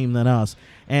better team than us.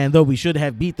 And though we should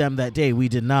have beat them that day, we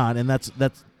did not. And that's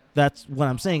what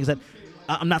I'm saying, is that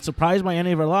I'm not surprised by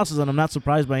any of our losses, and I'm not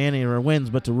surprised by any of our wins.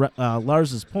 But to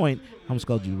Lars's point, I almost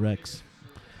called you Rex.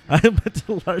 But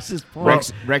to Lars's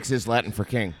point, Rex is Latin for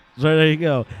king. So there you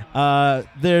go.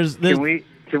 There's Can we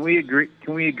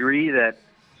agree that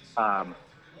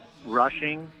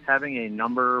rushing, having a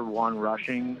number one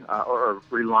rushing or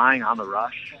relying on the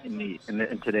rush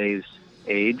in today's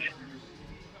age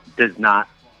does not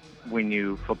win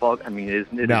you football? I mean, does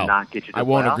it No, not get you to I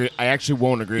won't playoffs? agree. I actually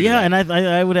won't agree. Yeah, to that. and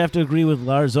I would have to agree with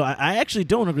Lars. So I actually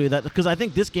don't agree with that because I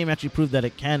think this game actually proved that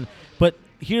it can. But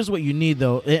here's what you need,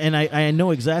 though, and I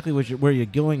know exactly where you're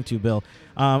going to, Bill.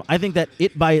 I think that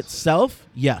it by itself,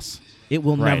 yes, it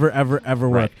will Right. never, ever, ever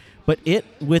work. Right. But it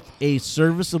with a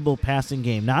serviceable passing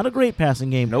game, not a great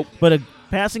passing game, Nope. but a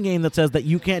passing game that says that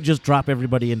you can't just drop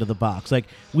everybody into the box. Like,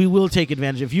 we will take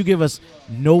advantage. If you give us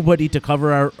nobody to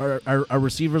cover our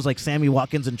receivers like Sammy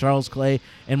Watkins and Charles Clay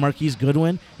and Marquise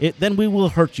Goodwin, then we will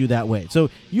hurt you that way. So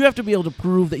you have to be able to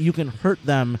prove that you can hurt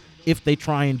them if they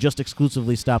try and just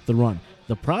exclusively stop the run.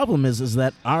 The problem is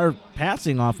that our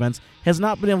passing offense has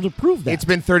not been able to prove that. It's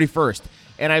been 31st.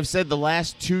 And I've said the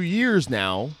last 2 years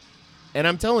now, and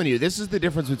I'm telling you, this is the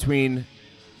difference between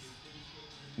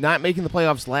not making the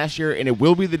playoffs last year, and it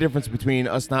will be the difference between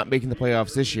us not making the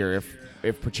playoffs this year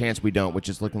if perchance we don't, which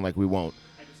is looking like we won't.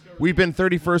 We've been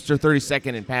 31st or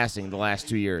 32nd in passing the last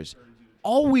 2 years.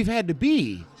 All we've had to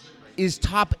be is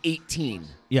top 18.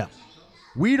 Yeah.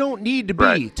 We don't need to be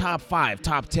Right. top 5,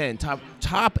 top 10,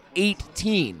 top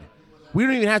 18. We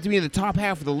don't even have to be in the top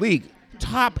half of the league.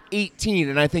 Top 18,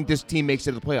 and I think this team makes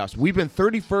it to the playoffs. We've been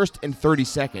 31st and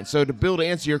 32nd. So to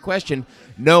answer your question,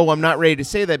 no, I'm not ready to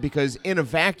say that because in a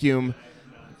vacuum,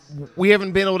 we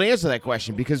haven't been able to answer that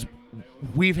question because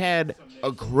we've had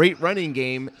a great running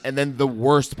game and then the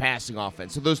worst passing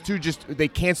offense. So those two they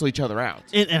cancel each other out.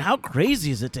 And how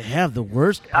crazy is it to have the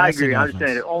worst I passing agree. I'm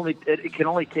offense? saying it can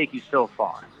only take you so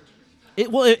far.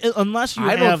 Unless you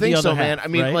I have don't think the other so, man. half, I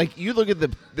mean, right? like you look at the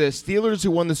Steelers who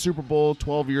won the Super Bowl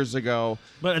 12 years ago.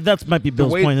 But that might be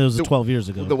Bill's way- point. It was the- 12 years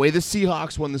ago. The way the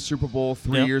Seahawks won the Super Bowl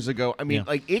 3 Yep. years ago. I mean, Yeah.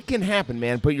 like it can happen,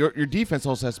 man. But your defense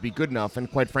also has to be good enough. And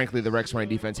quite frankly, the Rex Ryan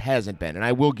defense hasn't been. And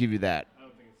I will give you that.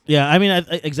 Yeah, I mean,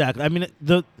 exactly. I mean,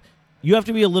 you have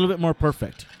to be a little bit more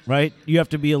perfect, right? You have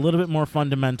to be a little bit more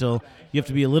fundamental. You have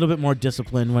to be a little bit more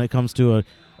disciplined when it comes to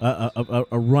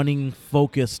a running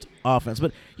focused offense.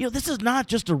 But this is not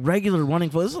just a regular running.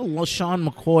 This is a LaShawn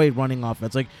McCoy running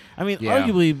offense. Like, I mean, Yeah.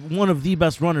 arguably one of the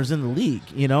best runners in the league.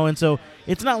 And so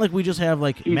it's not like we just have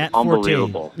like He's Matt Forte.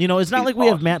 unbelievable. It's not He's like we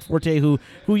have awesome. Matt Forte who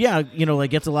like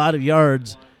gets a lot of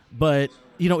yards, but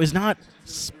is not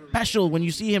special when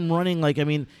you see him running. Like, I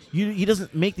mean, he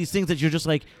doesn't make these things that you're just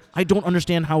like, I don't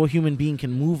understand how a human being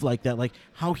can move like that, like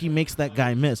how he makes that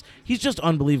guy miss. He's just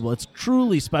unbelievable. It's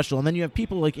truly special. And then you have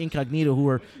people like Incognito who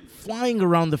are flying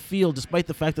around the field despite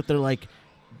the fact that they're like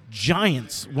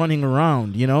giants running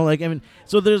around, like, I mean,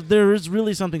 so there is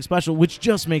really something special, which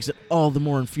just makes it all the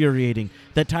more infuriating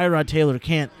that Tyrod Taylor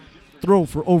can't throw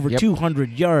for over Yep.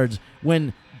 200 yards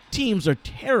when teams are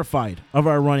terrified of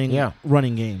our running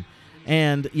game.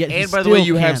 And yet he And by the still way,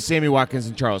 you have can't. Sammy Watkins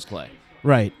and Charles Clay.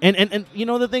 Right. And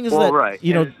the thing is Well, that, right.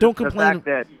 And don't the complain. fact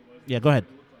that Yeah, go ahead.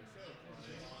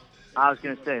 I was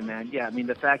going to say, man, yeah, I mean,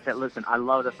 the fact that, listen, I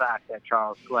love the fact that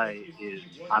Charles Clay is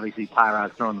obviously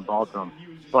Tyrod's throwing the ball to him.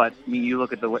 But, I mean, you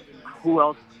look at who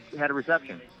else had a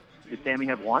reception? Did Sammy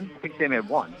have one? I think Sammy had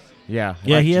one. Yeah.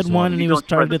 Yeah, he had Just one and he You was don't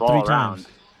spread the targeted 3 ball around. times.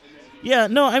 Yeah,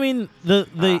 no, I mean,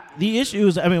 the issue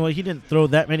is, I mean, well, he didn't throw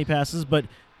that many passes, but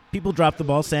people dropped the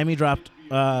ball. Sammy dropped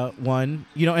one,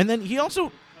 and then he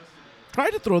also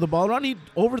tried to throw the ball around. He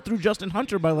overthrew Justin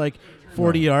Hunter by like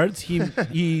 40 yards. He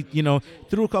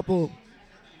threw a couple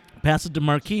passes to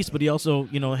Marquise, but he also,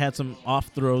 had some off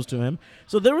throws to him.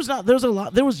 So there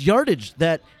was yardage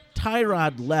that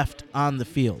Tyrod left on the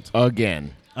field.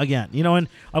 Again. And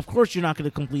of course you're not going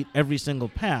to complete every single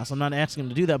pass. I'm not asking him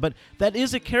to do that, but that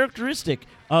is a characteristic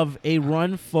of a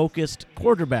run-focused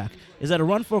quarterback, is that a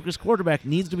run-focused quarterback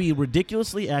needs to be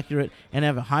ridiculously accurate and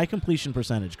have a high completion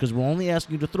percentage, because we're only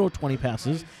asking you to throw 20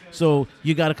 passes, so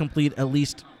you got to complete at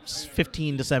least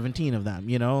 15 to 17 of them,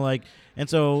 and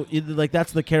so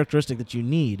that's the characteristic that you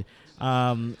need.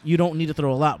 You don't need to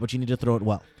throw a lot, but you need to throw it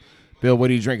well. Bill, what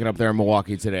are you drinking up there in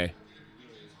Milwaukee today?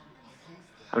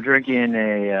 I'm drinking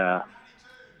it's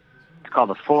called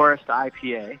the Forest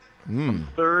IPA.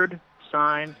 Third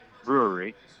Sign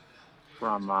Brewery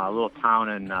from a little town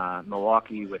in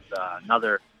Milwaukee with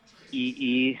another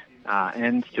EE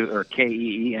ends to, or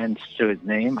KEE ends to his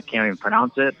name. I can't even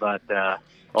pronounce it, but a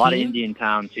lot of Indian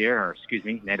towns here, or excuse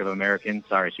me, Native American.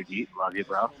 Sorry, Sujit. Love you,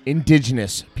 bro.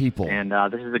 Indigenous people. And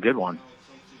this is a good one.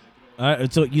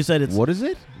 So you said it's What is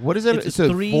it? What is it? It's It's a a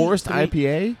three- Forest three-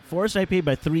 IPA? Forest IPA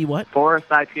by 3 what? Forest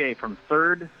IPA from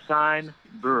Third Sign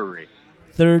Brewery.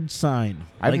 Third sign.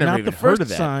 I've never not even the heard first of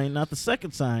that. sign, not the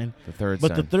second sign, The third but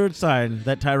sign. the third sign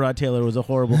that Tyrod Taylor was a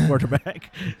horrible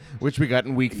quarterback. Which we got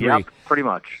in week 3. Yep, pretty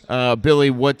much.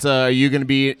 Billy, what are you going to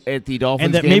be at the Dolphins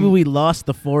And that game maybe we lost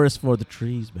the forest for the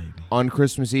trees, baby. on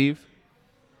Christmas Eve?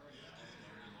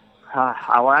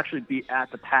 I will actually be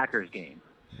at the Packers game.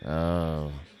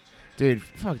 Oh. Dude,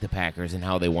 fuck the Packers and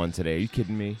how they won today. Are you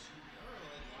kidding me?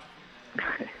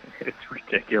 It's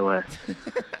ridiculous.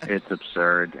 It's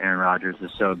absurd. Aaron Rodgers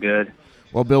is so good.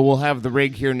 Well, Bill, we'll have the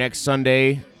rig here next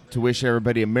Sunday to wish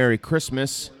everybody a Merry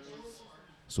Christmas.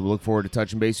 So we'll look forward to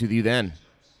touching base with you then.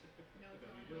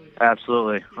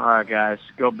 Absolutely. All right, guys.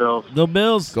 Go Bills. Go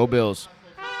Bills. Go Bills.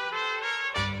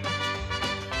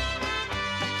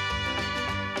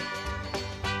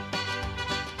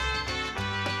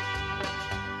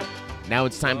 Now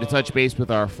it's time to touch base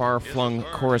with our far-flung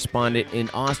correspondent in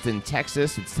Austin,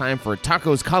 Texas. It's time for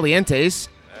Tacos Calientes.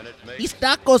 It's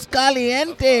Tacos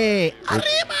Caliente.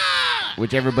 Arriba!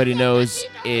 Which everybody knows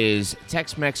is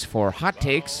Tex-Mex for hot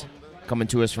takes. Coming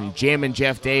to us from Jammin'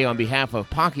 Jeff Day on behalf of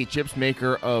Pocky Chips,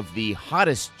 maker of the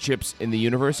hottest chips in the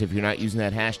universe. If you're not using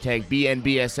that hashtag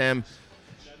BNBSM,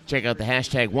 check out the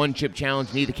hashtag One Chip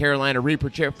Challenge. Need the Carolina Reaper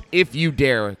chip if you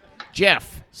dare.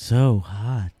 Jeff. So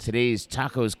hot. Today's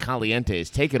Tacos Calientes.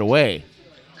 Take it away.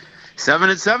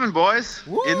 7-7, boys.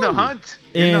 Woo. In the hunt.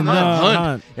 In the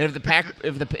hunt. And if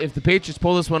the Patriots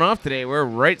pull this one off today,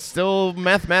 we're still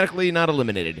mathematically not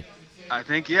eliminated. I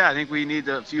think we need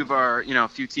a few of our, a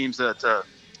few teams to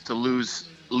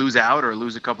lose out or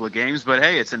lose a couple of games. But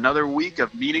hey, it's another week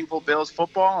of meaningful Bills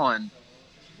football, and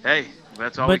hey,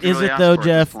 that's all. But we can is really it ask though, for at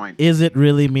Jeff? this point. Is it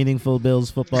really meaningful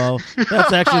Bills football?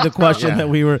 That's actually the question Yeah. that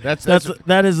we were. That's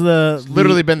that is the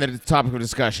literally been the topic of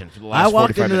discussion for the last I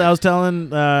walked 45 into. minutes. I was telling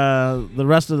the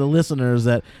rest of the listeners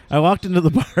that I walked into the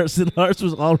bars and Lars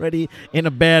was already in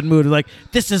a bad mood. Like,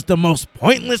 this is the most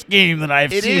pointless game that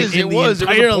I've It seen is. in It the was. It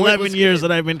was entire a 11 pointless years game.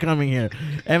 that I've been coming here.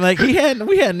 And like we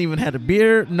hadn't even had a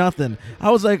beer, nothing. I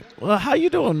was like, well, how you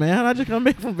doing, man? I just come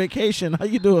back from vacation. How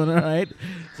you doing? All right.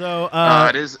 So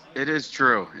It is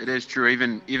true. It is true.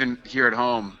 Even here at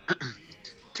home,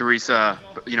 Teresa,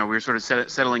 we were sort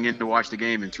of settling in to watch the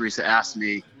game, and Teresa asked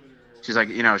me, she's like,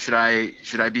 should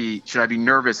I be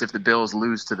nervous if the Bills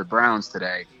lose to the Browns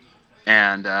today?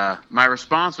 And my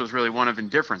response was really one of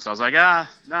indifference. I was like,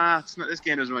 nah, this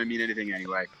game doesn't really mean anything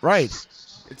anyway. Right.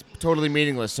 It's totally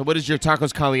meaningless. So what is your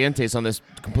Tacos Calientes on this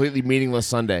completely meaningless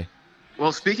Sunday?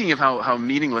 Well, speaking of how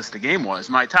meaningless the game was,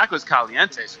 my Tacos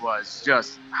Calientes was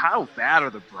just how bad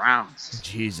are the Browns?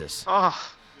 Jesus. Oh,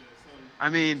 I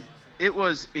mean, it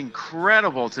was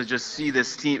incredible to just see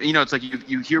this team. It's like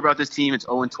you hear about this team. It's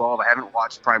 0-12. I haven't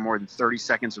watched probably more than 30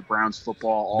 seconds of Browns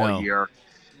football all year.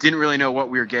 Didn't really know what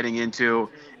we were getting into.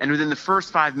 And within the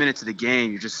first 5 minutes of the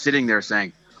game, you're just sitting there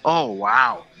saying, oh,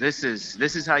 wow, this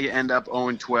is how you end up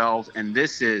 0-12, and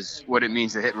this is what it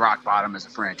means to hit rock bottom as a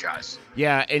franchise.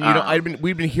 Yeah, and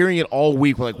we've been hearing it all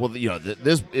week. We're like, well,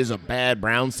 this is a bad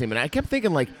Browns team, and I kept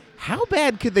thinking, like, how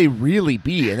bad could they really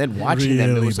be? And then watching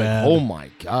them, it Really was bad. like, oh my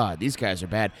God, these guys are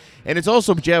bad. And it's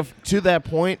also, Jeff, to that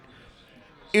point,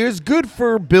 it was good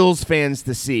for Bills fans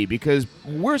to see because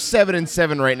we're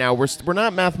 7-7 right now. We're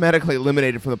not mathematically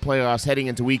eliminated from the playoffs heading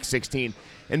into Week 16.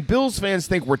 And Bills fans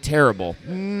think we're terrible.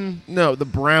 No, the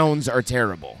Browns are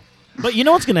terrible. But you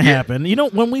know what's going to happen?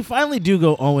 When we finally do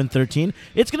go 0-13,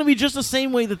 it's going to be just the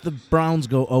same way that the Browns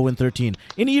go 0-13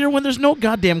 in a year when there's no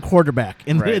goddamn quarterback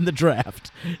in the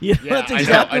draft. That's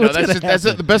exactly what's going to happen. That's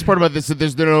the best part about this. That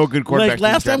there's no good quarterback. Like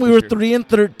last time we were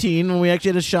 3-13 when we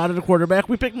actually had a shot at a quarterback,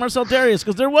 we picked Marcel Darius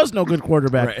because there was no good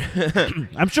quarterback. Right.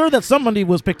 I'm sure that somebody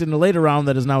was picked in the later round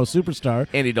that is now a superstar.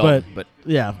 Andy Dalton, but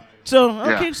yeah. So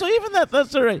okay, Yeah. so even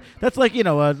that's all right. That's like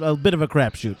a bit of a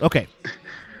crapshoot. Okay.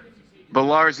 But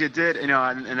Lars, it did, and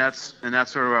that's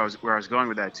sort of where I was going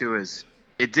with that too. Is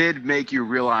it did make you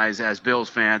realize, as Bills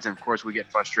fans, and of course we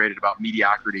get frustrated about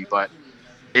mediocrity, but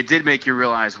it did make you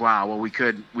realize, wow, well we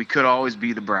could always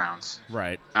be the Browns,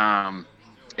 right. And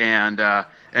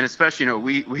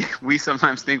especially we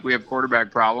sometimes think we have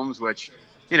quarterback problems, which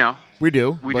We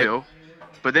do. we do,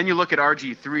 but then you look at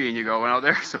RG3 and you go, well,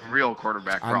 there's a real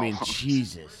quarterback problem. I mean,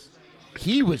 Jesus,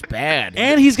 he was bad.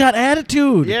 And he's got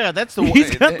attitude. yeah, that's the one.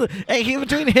 He's got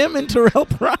between him and Terrell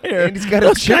Pryor. And he's got a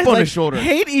those chip guys, on like, his shoulder.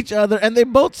 Hate each other, and they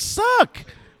both suck.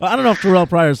 Well, I don't know if Terrell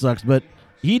Pryor sucks, but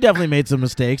he definitely made some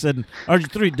mistakes, and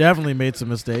RG3 definitely made some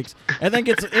mistakes, and then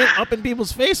gets up in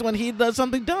people's face when he does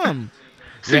something dumb.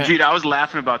 Sujit, I was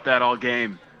laughing about that all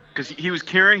game because he was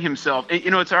carrying himself.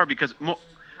 It's hard because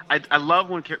I love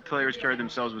when players carry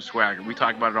themselves with swagger. We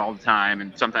talk about it all the time,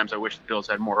 and sometimes I wish the Bills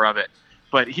had more of it.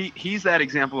 But he's that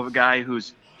example of a guy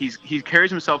he carries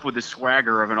himself with the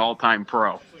swagger of an all-time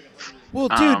pro. Well,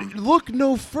 dude, look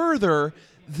no further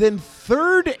than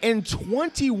 3rd and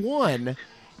 21,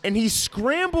 and he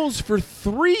scrambles for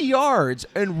 3 yards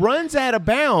and runs out of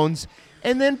bounds,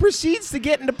 and then proceeds to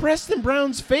get into Preston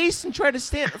Brown's face and try to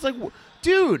stand. It's like,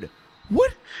 dude,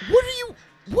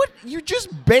 What you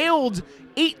just bailed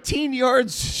 18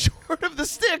 yards short of the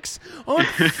sticks on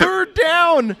third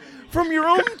down from your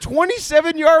own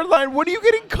 27-yard line. What are you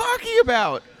getting cocky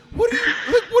about? What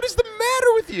is the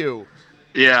matter with you?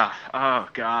 Yeah. Oh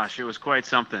gosh, it was quite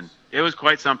something. It was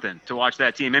quite something to watch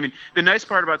that team. I mean, the nice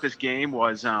part about this game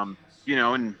was, and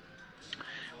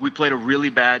we played a really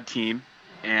bad team,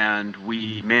 and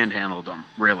we manhandled them,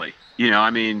 really.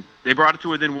 I mean, they brought it to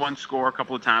within one score a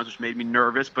couple of times, which made me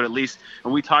nervous. But at least,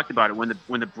 and we talked about it,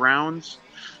 when the Browns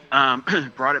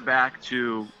brought it back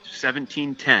to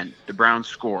 17-10, the Browns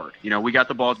scored. We got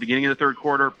the ball at the beginning of the third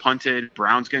quarter, punted.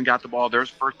 Browns got the ball. Their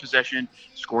first possession,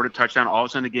 scored a touchdown. All of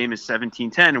a sudden, the game is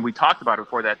 17-10. And we talked about it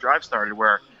before that drive started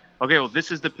where, okay, well,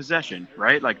 this is the possession,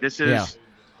 right? Like, this is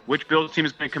which Bills team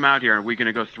is going to come out here? Are we going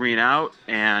to go 3 and out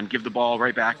and give the ball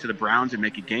right back to the Browns and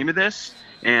make a game of this?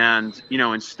 And,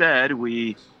 instead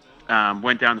we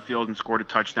went down the field and scored a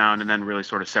touchdown and then really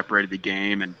sort of separated the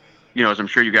game. And, as I'm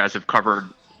sure you guys have covered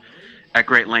at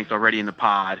great length already in the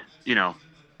pod,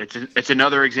 it's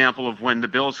another example of when the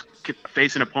Bills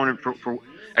face an opponent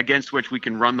against which we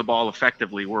can run the ball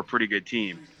effectively. We're a pretty good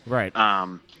team. Right.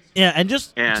 Yeah, and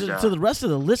to the rest of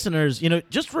the listeners,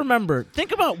 just remember,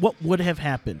 think about what would have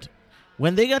happened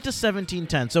when they got to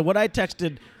 17-10. So what I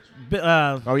texted.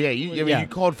 You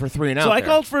called for 3 and out. So I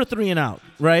called for a 3 and out,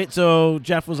 right? So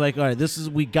Jeff was like, all right,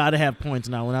 we got to have points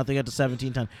now. When they got to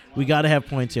 17-10, we got to have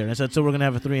points here. And I said, so we're going to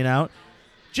have a 3 and out.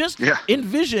 Just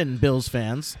envision, Bills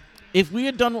fans, if we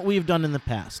had done what we've done in the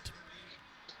past,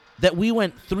 that we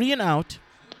went 3 and out,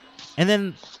 and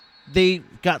then they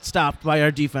got stopped by our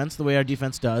defense, the way our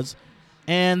defense does,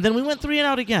 and then we went 3 and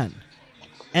out again.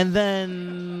 And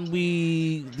then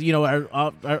we,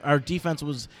 our defense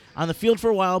was on the field for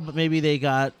a while, but maybe they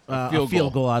got a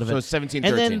field goal out of it. So it's 17-13.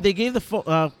 And then they gave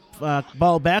the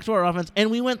ball back to our offense,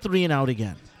 and we went 3 and out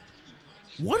again.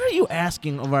 What are you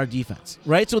asking of our defense,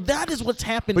 right? So that is what's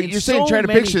happened. But in you're saying try to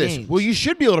picture games. this. Well, you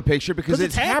should be able to picture because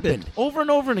it's happened over and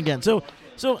over and again. So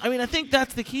I mean, I think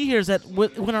that's the key here is that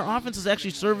when our offense is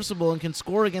actually serviceable and can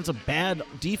score against a bad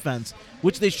defense,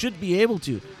 which they should be able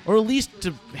to, or at least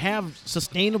to have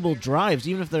sustainable drives,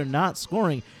 even if they're not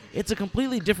scoring, it's a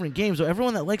completely different game. So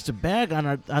everyone that likes to bag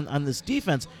on this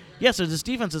defense, yes, this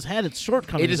defense has had its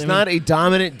shortcomings. It is not a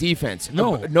dominant defense.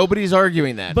 No. Nobody's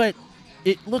arguing that. But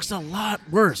it looks a lot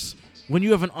worse when you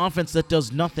have an offense that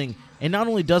does nothing, and not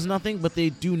only does nothing, but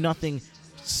they do nothing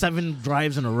 7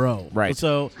 drives in a row. Right.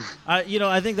 So, I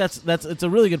think it's a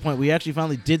really good point. We actually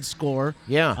finally did score.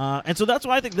 Yeah. And so that's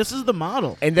why I think this is the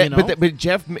model. And but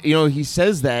Jeff, he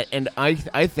says that, and I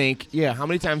think, how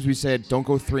many times we said don't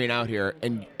go 3 and out here,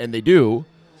 and they do,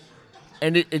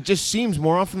 and it just seems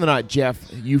more often than not,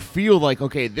 Jeff, you feel like,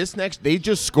 okay, they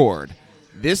just scored.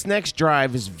 This next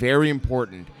drive is very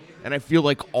important, and I feel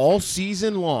like all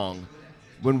season long,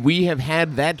 when we have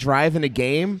had that drive in a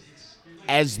game,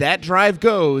 as that drive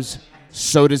goes,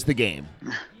 so does the game.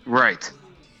 Right.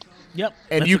 Yep.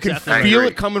 And you can feel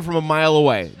it coming from a mile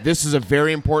away. This is a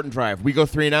very important drive. We go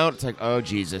 3 and out, it's like, oh,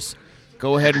 Jesus.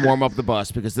 Go ahead and warm up the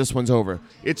bus because this one's over.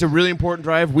 It's a really important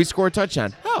drive. We score a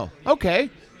touchdown. Oh, okay.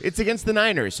 It's against the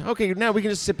Niners. Okay, now we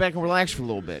can just sit back and relax for a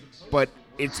little bit. But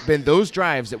it's been those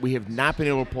drives that we have not been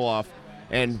able to pull off.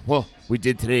 And, well, we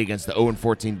did today against the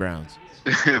 0-14 Browns.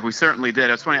 We certainly did.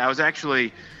 It's funny. I was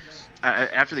actually,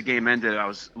 after the game ended, I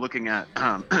was looking at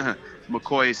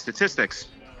McCoy's statistics.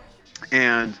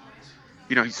 And,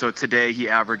 so today he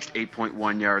averaged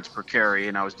 8.1 yards per carry.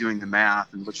 And I was doing the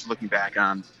math and just looking back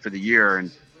on for the year.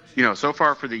 And, so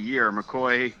far for the year,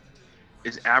 McCoy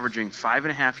is averaging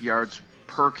 5.5 yards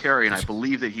per carry. And I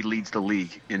believe that he leads the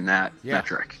league in that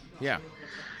metric. Yeah.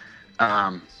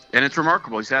 And it's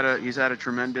remarkable. He's had a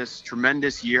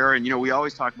tremendous year. And, we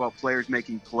always talk about players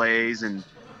making plays and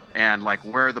like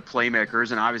where are the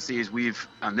playmakers. And obviously, as we've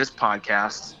on this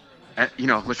podcast,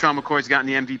 LeSean McCoy's gotten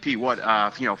the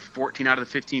MVP. 14 out of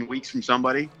the 15 weeks from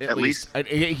somebody at least.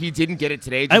 He didn't get it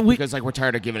today just because we're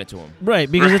tired of giving it to him. Right,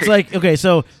 because it's like, okay,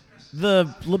 so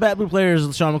the Labatt Blue player is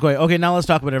LeSean McCoy. Okay, now let's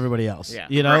talk about everybody else. Yeah.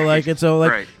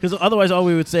 Because otherwise all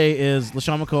we would say is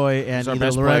LeSean McCoy and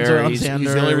either Lorenzo or Alexander.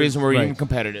 He's the only reason we're even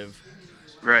competitive.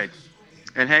 Right.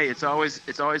 And hey, it's always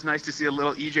nice to see a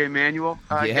little EJ Manuel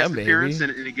guest appearance in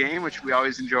a game, which we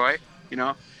always enjoy.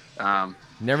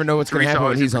 Never know what's going to happen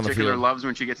when he's on the field. Teresa loves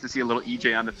when she gets to see a little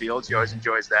EJ on the field. She always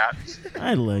enjoys that.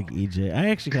 I like EJ. I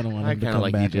actually kind of want him to come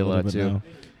like back EJ a lot too. now.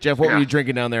 Jeff, what were you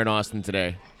drinking down there in Austin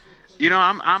today?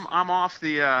 I'm off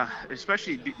the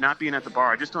especially not being at the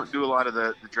bar. I just don't do a lot of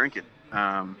the drinking.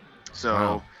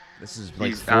 Wow. This is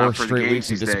like 4 straight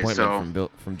weeks of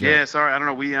disappointment from Jeff. Yeah, sorry. I don't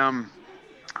know.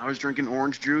 I was drinking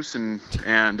orange juice and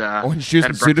Orange juice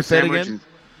had a and breakfast Sudafed sandwich again? and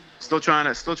still trying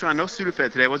no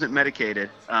Sudafed today. I wasn't medicated,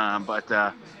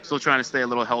 but still trying to stay a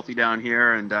little healthy down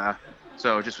here, and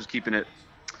so just was keeping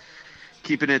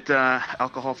it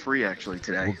alcohol free actually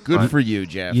today. Well, good for you,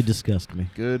 Jeff. You disgust me.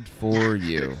 Good for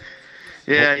you.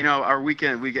 Yeah, our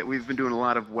weekend we've been doing a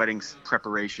lot of weddings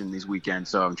preparation these weekends,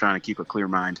 so I'm trying to keep a clear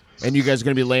mind. And you guys are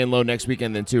going to be laying low next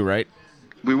weekend then too, right?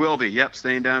 We will be. Yep,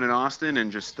 staying down in Austin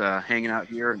and just hanging out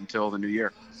here until the new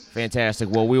year. Fantastic.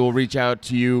 Well, we will reach out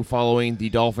to you following the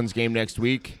Dolphins game next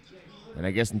week. And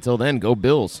I guess until then, go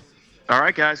Bills. All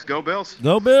right, guys, go Bills.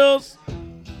 Go Bills.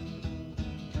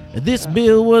 This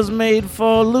bill was made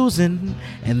for losing,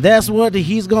 and that's what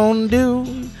he's gonna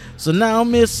do. So now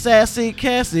Miss Sassy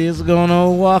Cassie's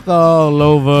gonna walk all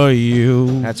over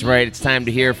you. That's right. It's time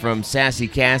to hear from Sassy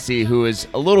Cassie, who is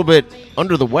a little bit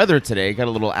under the weather today. Got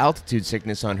a little altitude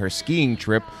sickness on her skiing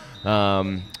trip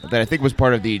that I think was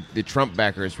part of the Trump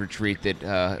backers retreat,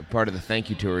 that part of the thank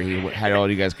you tour. He had all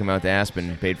you guys come out to Aspen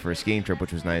and paid for a skiing trip,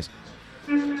 which was nice.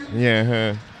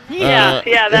 Yeah.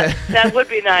 That would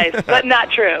be nice, but not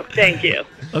true. Thank you.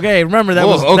 Okay, remember that Oh,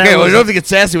 was okay. that Well, was, you don't have to get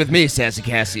sassy with me, Sassy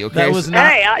Cassie. Okay. that was not.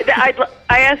 Hey,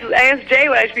 I asked Jay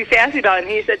what I should be sassy about, and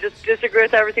he said just disagree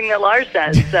with everything that Lars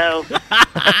says. So.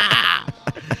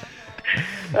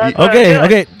 That's what I'm doing.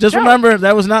 Okay. Just No. remember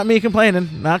that was not me complaining.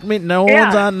 Not me. No Yeah.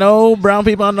 one's on. No brown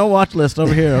people on no watch list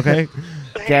over here. Okay.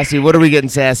 Cassie, what are we getting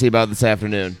sassy about this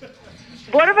afternoon?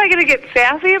 What am I going to get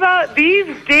sassy about? These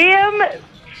damn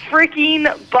freaking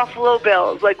Buffalo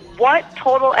Bills. Like, what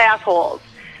total assholes.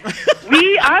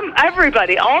 I'm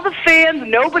everybody, all the fans,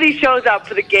 nobody shows up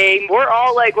for the game. We're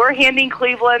all like, we're handing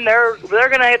Cleveland. They're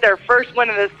going to hit their first win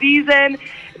of the season.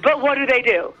 But what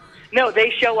do? No,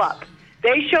 they show up.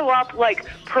 They show up like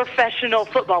professional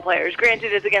football players.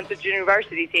 Granted, it's against a junior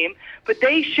varsity team, but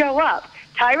they show up.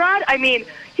 Tyrod, I mean,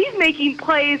 he's making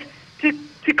plays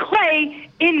to Clay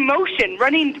in motion,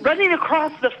 running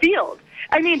across the field.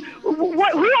 I mean, who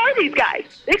are these guys?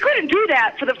 They couldn't do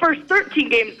that for the first 13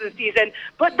 games of the season,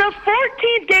 but the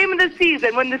 14th game of the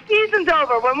season, when the season's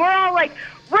over, when we're all like,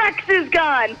 Rex is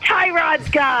gone, Tyrod's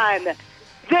gone,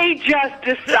 they just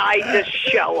decide to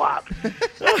show up.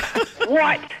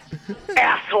 What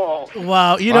asshole.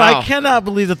 Wow. You know, Wow. I cannot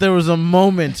believe that there was a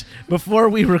moment before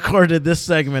we recorded this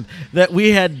segment that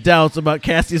we had doubts about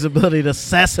Cassie's ability to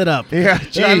sass it up. Yeah,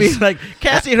 I mean, jeez. like,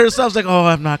 Cassie herself's like, oh,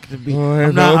 I'm not going to be, Oh, I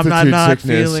I'm have not altitude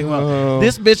sickness. feeling well. Oh.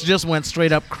 This bitch just went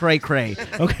straight up cray-cray,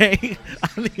 okay?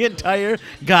 On the entire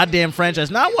goddamn franchise.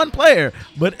 Not one player,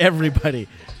 but everybody.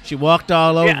 She walked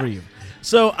all over you.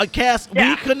 So, Cass,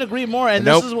 we couldn't agree more, and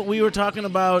Nope. this is what we were talking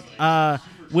about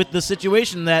with the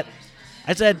situation that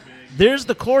I said, there's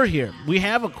the core here. We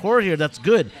have a core here that's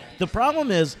good. The problem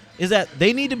is that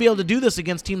they need to be able to do this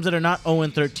against teams that are not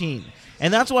 0-13.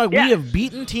 And that's why we have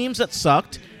beaten teams that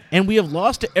sucked, and we have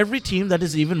lost to every team that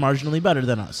is even marginally better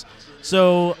than us.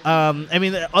 So, I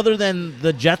mean, other than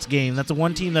the Jets game, that's the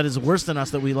one team that is worse than us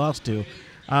that we lost to.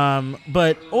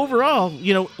 But overall,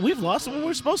 you know, we've lost when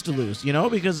we're supposed to lose, you know,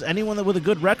 because anyone that with a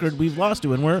good record we've lost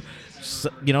to, and we're,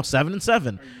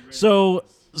 7-7. So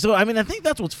I mean, I think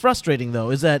that's what's frustrating though,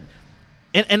 is that,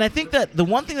 and I think that the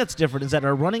one thing that's different is that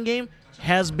our running game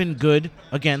has been good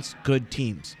against good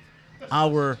teams.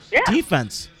 Our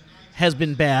defense has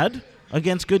been bad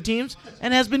against good teams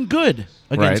and has been good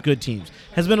against good teams.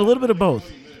 Has been a little bit of both.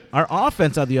 Our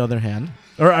offense, on the other hand,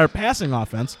 or our passing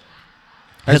offense,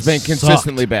 Has been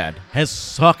consistently sucked. bad. Has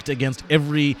sucked against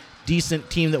every decent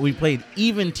team that we played,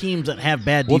 even teams that have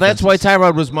bad Well, defenses. that's why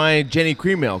Tyrod was my Jenny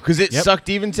Cream Ale, because it sucked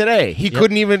even today. He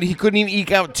couldn't even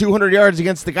eke out 200 yards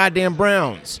against the goddamn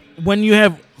Browns. When you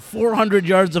have 400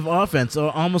 yards of offense,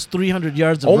 or almost 300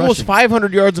 yards of Almost rushing.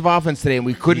 500 yards of offense today, and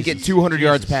we couldn't get 200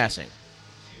 yards Jesus. passing.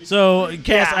 So,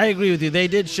 Cass, I agree with you. They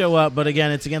did show up, but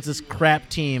again, it's against this crap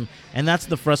team, and that's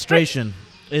the frustration.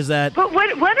 Is that? But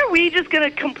when are we just going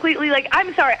to completely, like,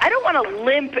 I'm sorry, I don't want to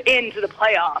limp into the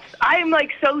playoffs. I'm,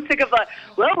 like, so sick of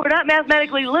we're not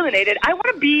mathematically eliminated. I want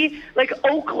to be like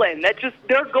Oakland, that just,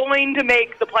 they're going to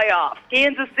make the playoffs.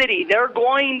 Kansas City, they're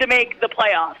going to make the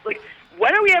playoffs. Like,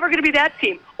 when are we ever going to be that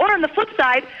team? Or on the flip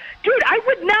side, dude, I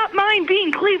would not mind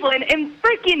being Cleveland and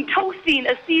freaking toasting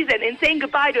a season and saying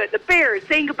goodbye to it. The Bears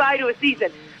saying goodbye to a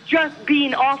season. Just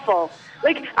being awful.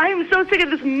 Like, I am so sick of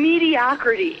this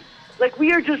mediocrity. Like,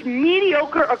 we are just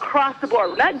mediocre across the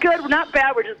board. We're not good, we're not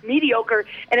bad, we're just mediocre,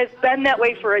 and it's been that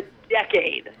way for a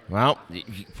decade. Well,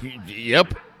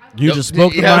 yep. You just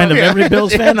spoke the mind of every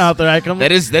Bills fan out there.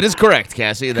 That is correct,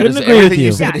 Cassie. That Couldn't is agree with everything you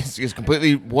you. said is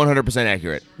completely 100%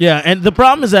 accurate. Yeah, and the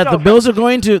problem is that the Bills are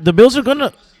going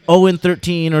to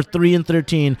 0-13 or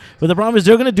 3-13. But the problem is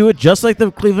they're going to do it just like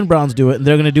the Cleveland Browns do it, and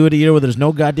they're going to do it a year where there's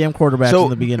no goddamn quarterbacks in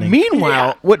the beginning.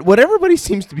 Meanwhile, what everybody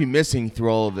seems to be missing through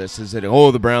all of this is that,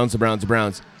 the Browns.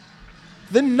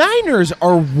 The Niners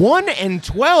are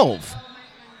 1-12.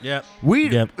 Yep.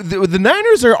 The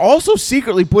Niners are also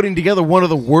secretly putting together one of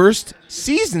the worst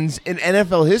seasons in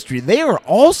NFL history. They are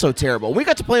also terrible. We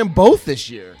got to play them both this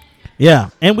year. Yeah,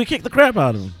 and we kicked the crap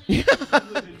out of them.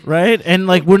 Right? And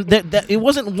it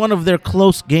wasn't one of their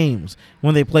close games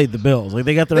when they played the Bills. Like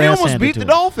they got their ass almost handed beat to the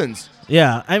them. Dolphins.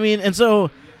 Yeah, I mean, and so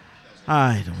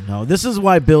I don't know. This is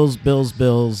why Bills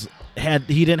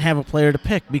he didn't have a player to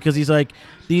pick, because he's like,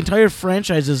 the entire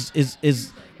franchise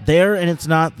is there and it's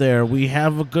not there. We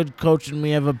have a good coach and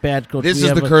we have a bad coach. This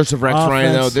is the curse of Rex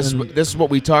Ryan, though. This is what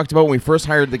we talked about when we first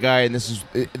hired the guy, and this is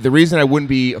the reason I wouldn't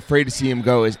be afraid to see him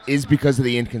go is because of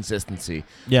the inconsistency.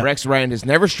 Yeah. Rex Ryan has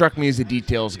never struck me as a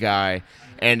details guy,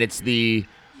 and it's the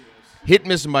hit,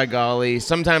 miss, and by golly.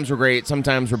 Sometimes we're great,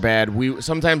 sometimes we're bad.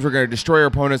 Sometimes we're going to destroy our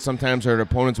opponents. Sometimes our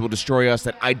opponents will destroy us.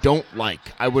 That I don't like.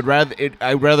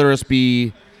 I'd rather us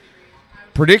be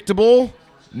predictable,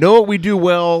 know what we do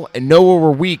well, and know where we're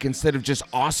weak, instead of just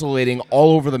oscillating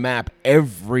all over the map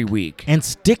every week. And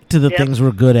stick to the things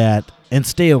we're good at and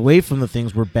stay away from the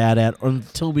things we're bad at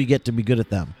until we get to be good at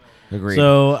them. Agreed.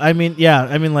 So,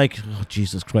 oh,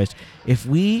 Jesus Christ. If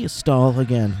we stall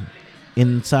again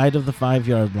inside of the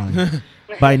 5-yard line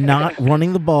by not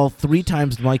running the ball 3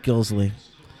 times to Mike Gillisley,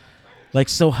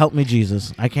 so help me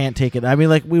Jesus, I can't take it. I mean,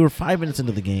 we were 5 minutes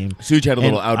into the game. Suge had a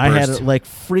little outburst. I had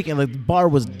freaking, the bar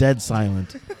was dead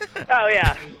silent. Oh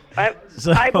yeah,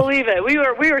 I believe it. We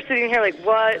were sitting here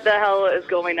what the hell is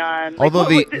going on? Although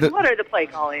what are the play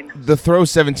calling? The throw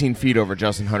 17 feet over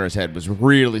Justin Hunter's head was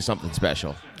really something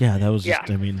special. Yeah, that was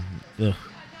just. I mean, ugh.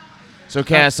 So,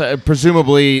 Cass,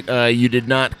 presumably you did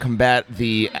not combat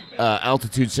the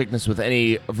altitude sickness with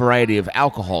any variety of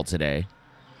alcohol today.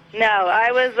 No,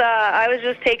 I was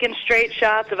just taking straight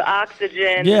shots of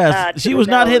oxygen. Yes, she was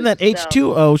not hitting that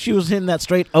H2O. She was hitting that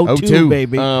straight O2,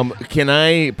 baby. Can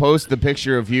I post the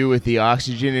picture of you with the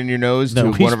oxygen in your nose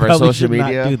to one of our social social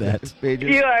media not do that. pages?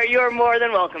 You are more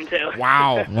than welcome to.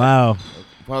 Wow. Wow.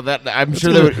 Well, I'm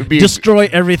sure that would be destroy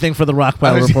everything for the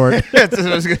Rockpile Report.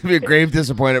 It was going to be a grave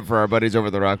disappointment for our buddies over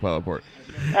the Rockpile Report.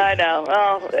 I know.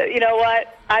 Well, you know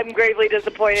what? I'm gravely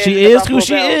disappointed. She is who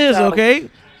she is. Okay.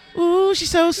 Ooh, she's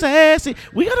so sassy.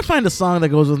 We gotta find a song that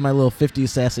goes with my little 50s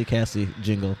Sassy Cassie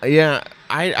jingle. Yeah,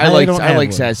 I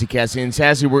like Sassy Cassie and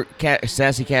Sassy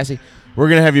Cassie. We're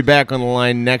gonna have you back on the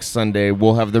line next Sunday.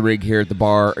 We'll have the rig here at the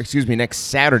bar. Next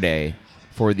Saturday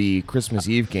for the Christmas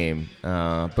Eve game.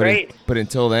 Great. But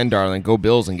until then, darling, go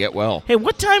Bills and get well. Hey,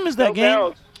 what time is that game?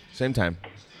 Bills. Same time.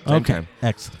 Okay.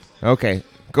 Excellent. Okay,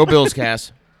 go Bills,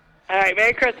 Cass. All right.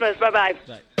 Merry Christmas. Bye-bye.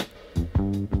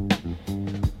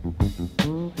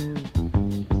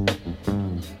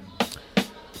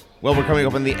 Well, we're coming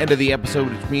up on the end of the episode,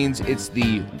 which means it's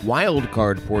the wild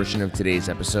card portion of today's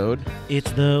episode.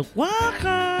 It's the wild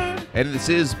card. And this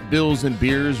is Bills and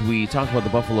Beers. We talk about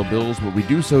the Buffalo Bills, but we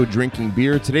do so drinking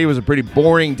beer. Today was a pretty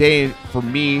boring day for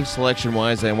me,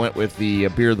 selection-wise. I went with the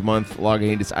Beer of the Month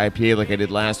Lagunitas IPA like I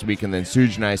did last week, and then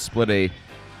Suge and I split a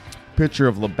pitcher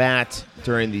of Labatt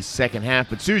during the second half.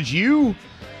 But Suge, you...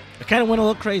 I kind of went a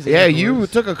little crazy. Yeah, you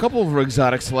took a couple of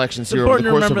exotic selections here over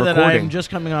the course of recording. It's important to remember that I'm just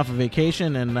coming off a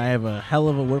vacation and I have a hell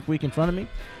of a work week in front of me.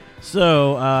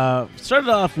 So,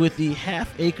 started off with the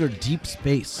Half Acre Deep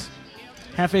Space.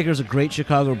 Half Acre is a great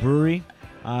Chicago brewery.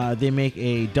 They make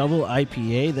a double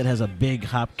IPA that has a big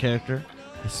hop character.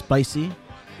 It's spicy,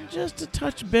 just a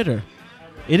touch bitter.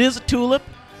 It is a tulip,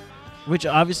 which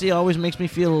obviously always makes me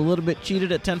feel a little bit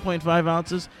cheated at 10.5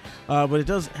 ounces. But it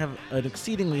does have an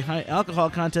exceedingly high alcohol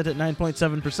content at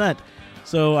 9.7%.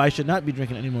 So I should not be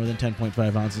drinking any more than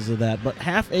 10.5 ounces of that. But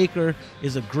Half Acre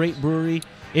is a great brewery.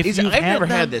 I've never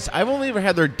had this. I've only ever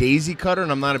had their Daisy Cutter,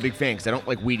 and I'm not a big fan because I don't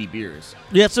like weedy beers.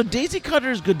 Yeah, so Daisy Cutter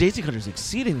is good. Daisy Cutter is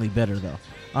exceedingly bitter, though.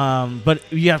 But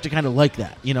you have to kind of like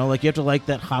that. You have to like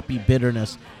that hoppy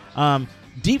bitterness.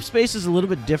 Deep Space is a little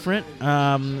bit different.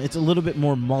 It's a little bit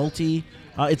more malty.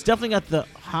 It's definitely got the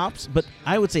hops, but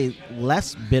I would say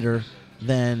less bitter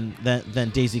than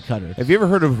Daisy Cutter. Have you ever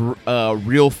heard of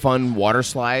Real Fun water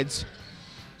slides?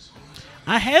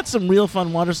 I had some Real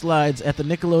Fun water slides at the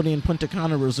Nickelodeon Punta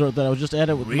Cana resort that I was just at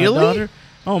with Really? my daughter.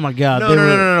 Oh my God!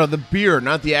 No. The beer,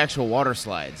 not the actual water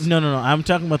slides. No. I'm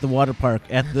talking about the water park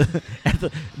at the.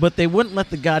 But they wouldn't let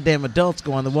the goddamn adults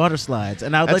go on the water slides,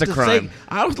 and I would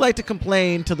I would like to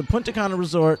complain to the Punta Cana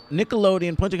resort,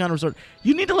 Nickelodeon Punta Cana resort.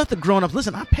 You need to let the grown-ups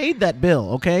listen. I paid that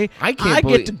bill, okay? I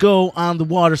get to go on the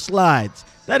water slides.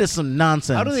 That is some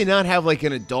nonsense. How do they not have like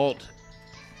an adult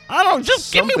I don't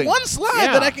just give me Something. one slide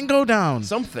Yeah. that I can go down.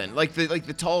 Something like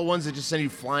the tall ones that just send you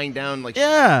flying down. Like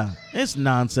Yeah, it's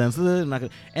nonsense. They're not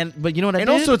gonna, but you know what I And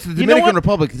did? also, it's the You know Dominican what?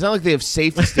 Republic. It's not like they have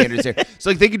safety standards there. It's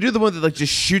like they could do the one that like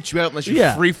just shoots you out unless you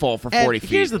Yeah. free fall for And 40 feet.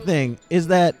 Here's the thing: is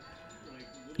that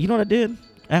you know what I did?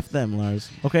 F them, Lars.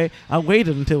 Okay, I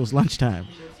waited until it was lunchtime.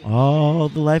 All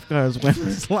the lifeguards went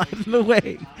sliding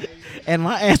away, and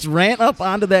my ass ran up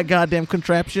onto that goddamn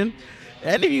contraption.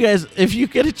 And if you guys, if you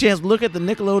get a chance, look at the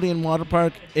Nickelodeon water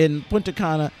park in Punta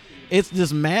Cana. It's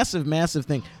this massive, massive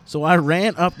thing. So I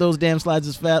ran up those damn slides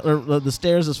as fast, or the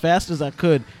stairs as fast as I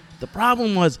could. The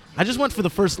problem was I just went for the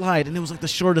first slide, and it was like the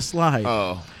shortest slide.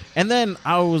 Oh. And then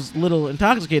I was a little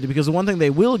intoxicated because the one thing they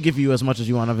will give you as much as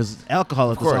you want of is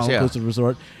alcohol at this course, yeah. all-inclusive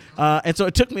resort. And so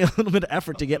it took me a little bit of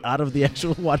effort to get out of the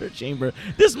actual water chamber.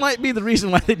 This might be the reason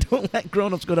why they don't let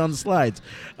grown-ups go down the slides.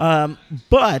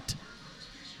 But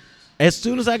as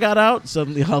soon as I got out,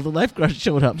 suddenly all the lifeguards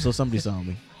showed up. So somebody saw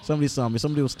me.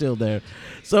 Somebody was still there.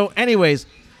 So anyways,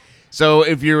 So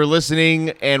if you're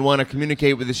listening and want to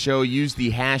communicate with the show, use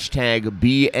the hashtag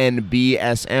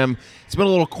BNBSM. It's been a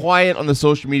little quiet on the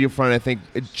social media front. I think,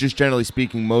 just generally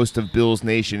speaking, most of Bills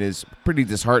Nation is pretty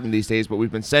disheartened these days, but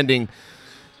we've been sending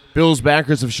Bills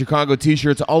backers of Chicago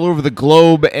t-shirts all over the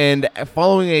globe, and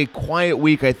following a quiet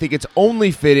week, I think it's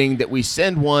only fitting that we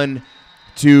send one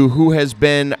to who has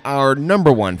been our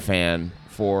number one fan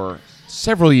for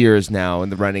several years now in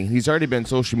the running. He's already been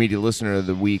social media listener of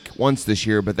the week once this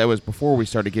year, but that was before we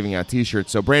started giving out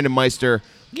t-shirts. So Brandon Meister,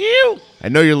 I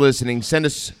know you're listening. Send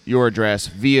us your address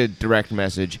via direct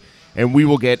message, and we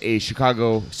will get a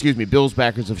Bills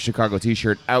backers of Chicago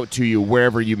t-shirt out to you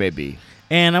wherever you may be.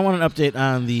 and I want an update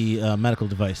on the medical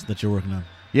device that you're working on.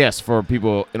 Yes, for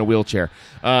people in a wheelchair.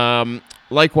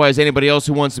 Likewise, anybody else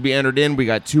who wants to be entered in, we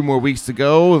got 2 more weeks to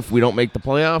go if we don't make the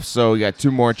playoffs, so we got 2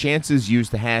 more chances. Use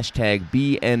the hashtag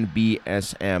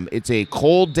BNBSM. It's a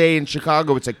cold day in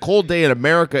Chicago. It's a cold day in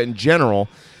America in general.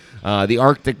 The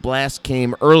Arctic blast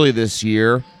came early this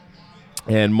year,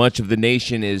 and much of the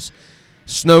nation is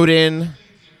snowed in,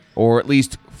 or at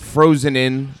least frozen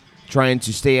in, trying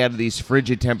to stay out of these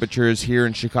frigid temperatures. Here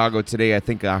in Chicago today, I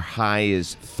think our high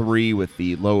is 3 with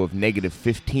the low of negative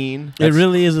 15. It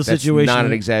really is a That's situation not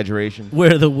an exaggeration.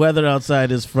 where the weather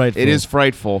outside is frightful. It is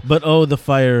frightful. But oh, the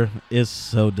fire is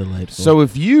so delightful. So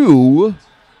if you,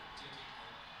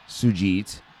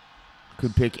 Sujit,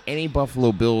 could pick any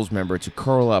Buffalo Bills member to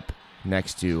curl up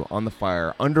next to on the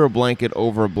fire, under a blanket,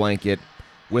 over a blanket,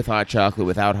 with hot chocolate,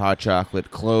 without hot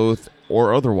chocolate, clothed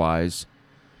or otherwise,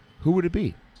 who would it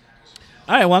be?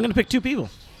 all right, well, I'm going to pick 2 people.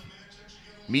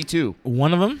 Me too.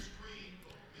 One of them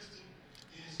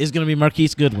is going to be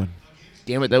Marquise Goodwin.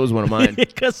 Damn it, that was one of mine.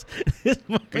 Because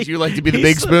you like to be the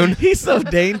big spoon? He's so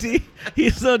dainty.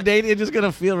 He's so dainty. I'm just going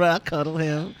to feel right. I'll cuddle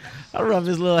him. I'll rub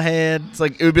his little head. It's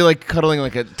like it would be like cuddling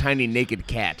like a tiny naked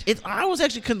cat. I was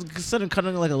actually considering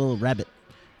cuddling like a little rabbit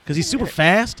because he's super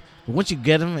fast. But once you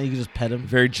get him, you can just pet him.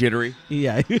 Very jittery.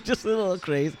 Yeah, you're just a little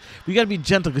crazy. But you got to be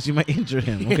gentle because you might injure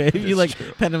him, okay? If you,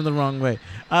 pet him the wrong way.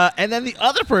 And then the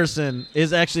other person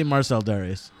is actually Marcel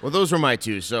Darius. Well, those were my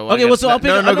 2. So Okay, well, so I'll pick...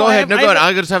 No, go ahead. Go ahead.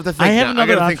 I just have to think. I have now.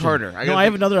 another I gotta option. think harder. I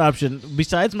have another option.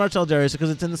 Besides Marcel Darius,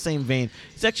 because it's in the same vein,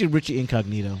 it's actually Richie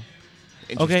Incognito.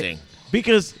 Interesting. Okay?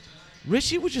 Because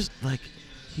Richie would just,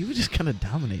 he would just kind of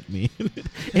dominate me.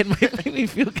 It might make me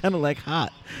feel kind of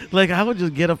hot. I would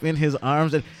just get up in his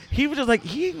arms, and he would just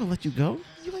he ain't gonna let you go.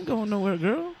 You ain't going nowhere,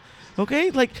 girl. Okay?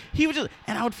 He would just,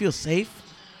 and I would feel safe.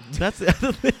 That's the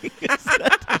other thing. Is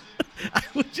that I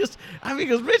would just,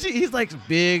 because Richie, he's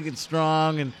big and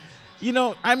strong, and,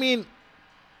 I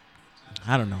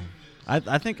don't know.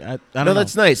 I think, I don't know. No,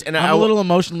 that's nice. And I'm a little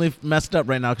emotionally messed up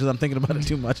right now because I'm thinking about it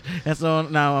too much. And so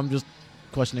now I'm just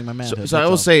questioning my manhood. So I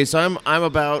will say, I'm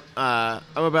about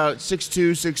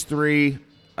 6'2",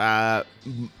 6'3".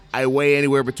 I weigh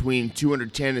anywhere between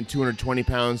 210 and 220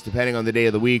 pounds, depending on the day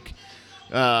of the week.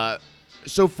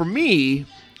 So for me,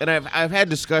 and I've had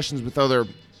discussions with other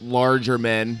larger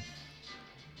men,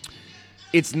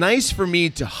 it's nice for me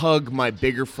to hug my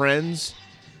bigger friends.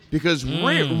 Because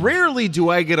rarely do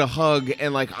I get a hug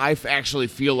and I actually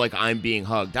feel like I'm being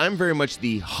hugged. I'm very much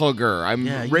the hugger. I'm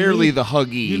rarely the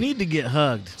huggy. You need to get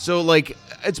hugged. So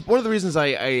it's one of the reasons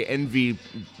I envy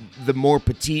the more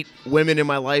petite women in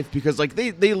my life because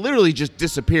they literally just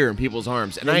disappear in people's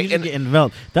arms. And you get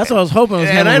enveloped. That's what I was hoping.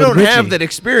 And I don't have that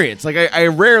experience. I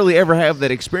rarely ever have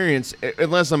that experience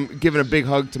unless I'm giving a big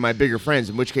hug to my bigger friends.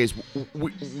 In which case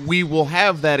we will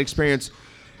have that experience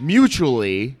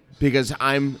mutually. because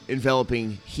I'm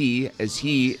enveloping he as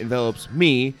he envelops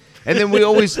me. And then we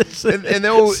always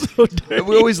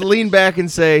we always lean back and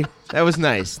say, that was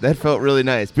nice. That felt really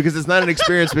nice. Because it's not an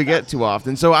experience we get too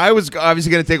often. So I was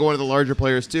obviously going to take one of the larger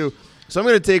players too. So I'm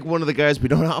going to take one of the guys we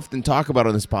don't often talk about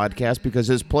on this podcast because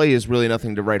his play is really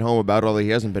nothing to write home about, although he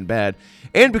hasn't been bad.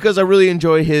 And because I really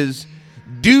enjoy his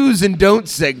do's and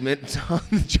don'ts segment on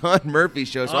the John Murphy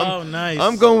show. So nice.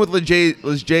 I'm going with Leger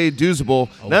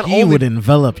Douzable. He would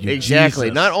envelop you. Exactly.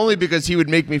 Jesus. Not only because he would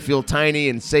make me feel tiny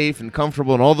and safe and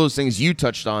comfortable and all those things you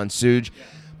touched on, Suge,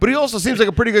 but he also seems like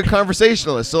a pretty good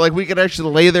conversationalist. So like we could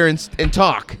actually lay there and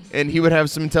talk, and he would have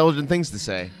some intelligent things to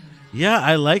say. Yeah,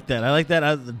 I like that.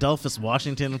 Adolphus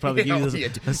Washington would probably give you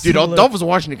this. Dude, Adolphus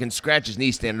Washington can scratch his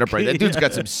knee standing upright. That dude's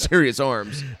got some serious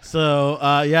arms. So,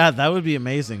 that would be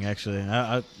amazing, actually.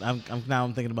 I'm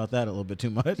thinking about that a little bit too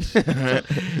much.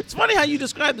 It's funny how you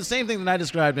described the same thing that I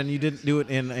described, and you didn't do it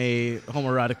in a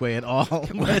homoerotic way at all.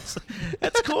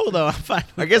 That's cool, though. I'm fine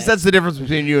with I guess that's the difference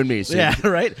between you and me. So. Yeah,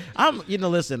 right?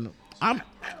 Listen,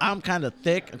 I'm kind of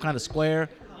thick. I'm kind of square.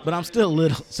 But I'm still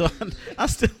little, so I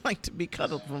still like to be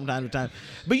cuddled from time to time.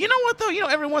 But you know what, though?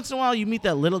 Every once in a while you meet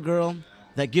that little girl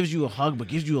that gives you a hug, but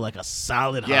gives you like a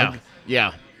solid hug.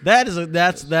 Yeah. That's a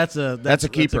keeper. That's a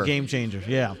game changer.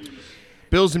 Yeah.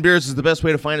 Bills and Beers is the best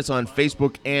way to find us on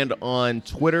Facebook and on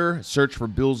Twitter. Search for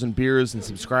Bills and Beers and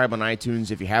subscribe on iTunes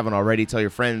if you haven't already. Tell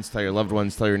your friends, tell your loved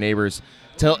ones, tell your neighbors.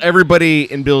 Tell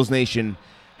everybody in Bills Nation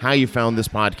how you found this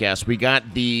podcast. We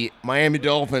got the Miami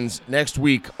Dolphins next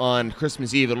week on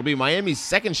Christmas Eve. It'll be Miami's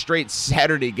second straight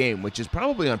Saturday game, which is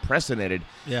probably unprecedented.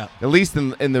 Yeah. At least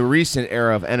in the recent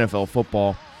era of NFL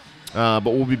football. But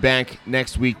we'll be back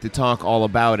next week to talk all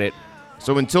about it.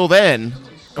 So until then...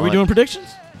 Are we doing predictions?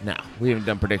 No, we haven't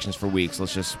done predictions for weeks.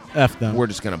 Let's just... F them. We're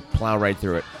just going to plow right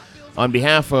through it. On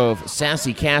behalf of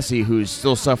Sassy Cassie, who's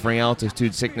still suffering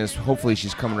altitude sickness, hopefully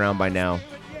she's coming around by now.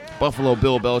 Buffalo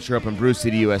Bill Belcher up in Brew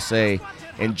City, USA,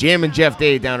 and Jammin' Jeff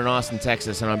Day down in Austin,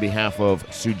 Texas, and on behalf of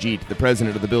Sujit, the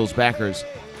president of the Bills backers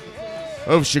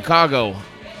of Chicago,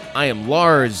 I am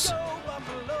Lars.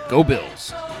 Go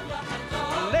Bills.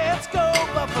 Let's go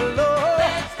Buffalo.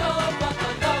 Let's go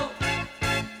Buffalo.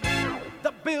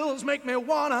 The Bills make me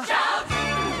wanna shout.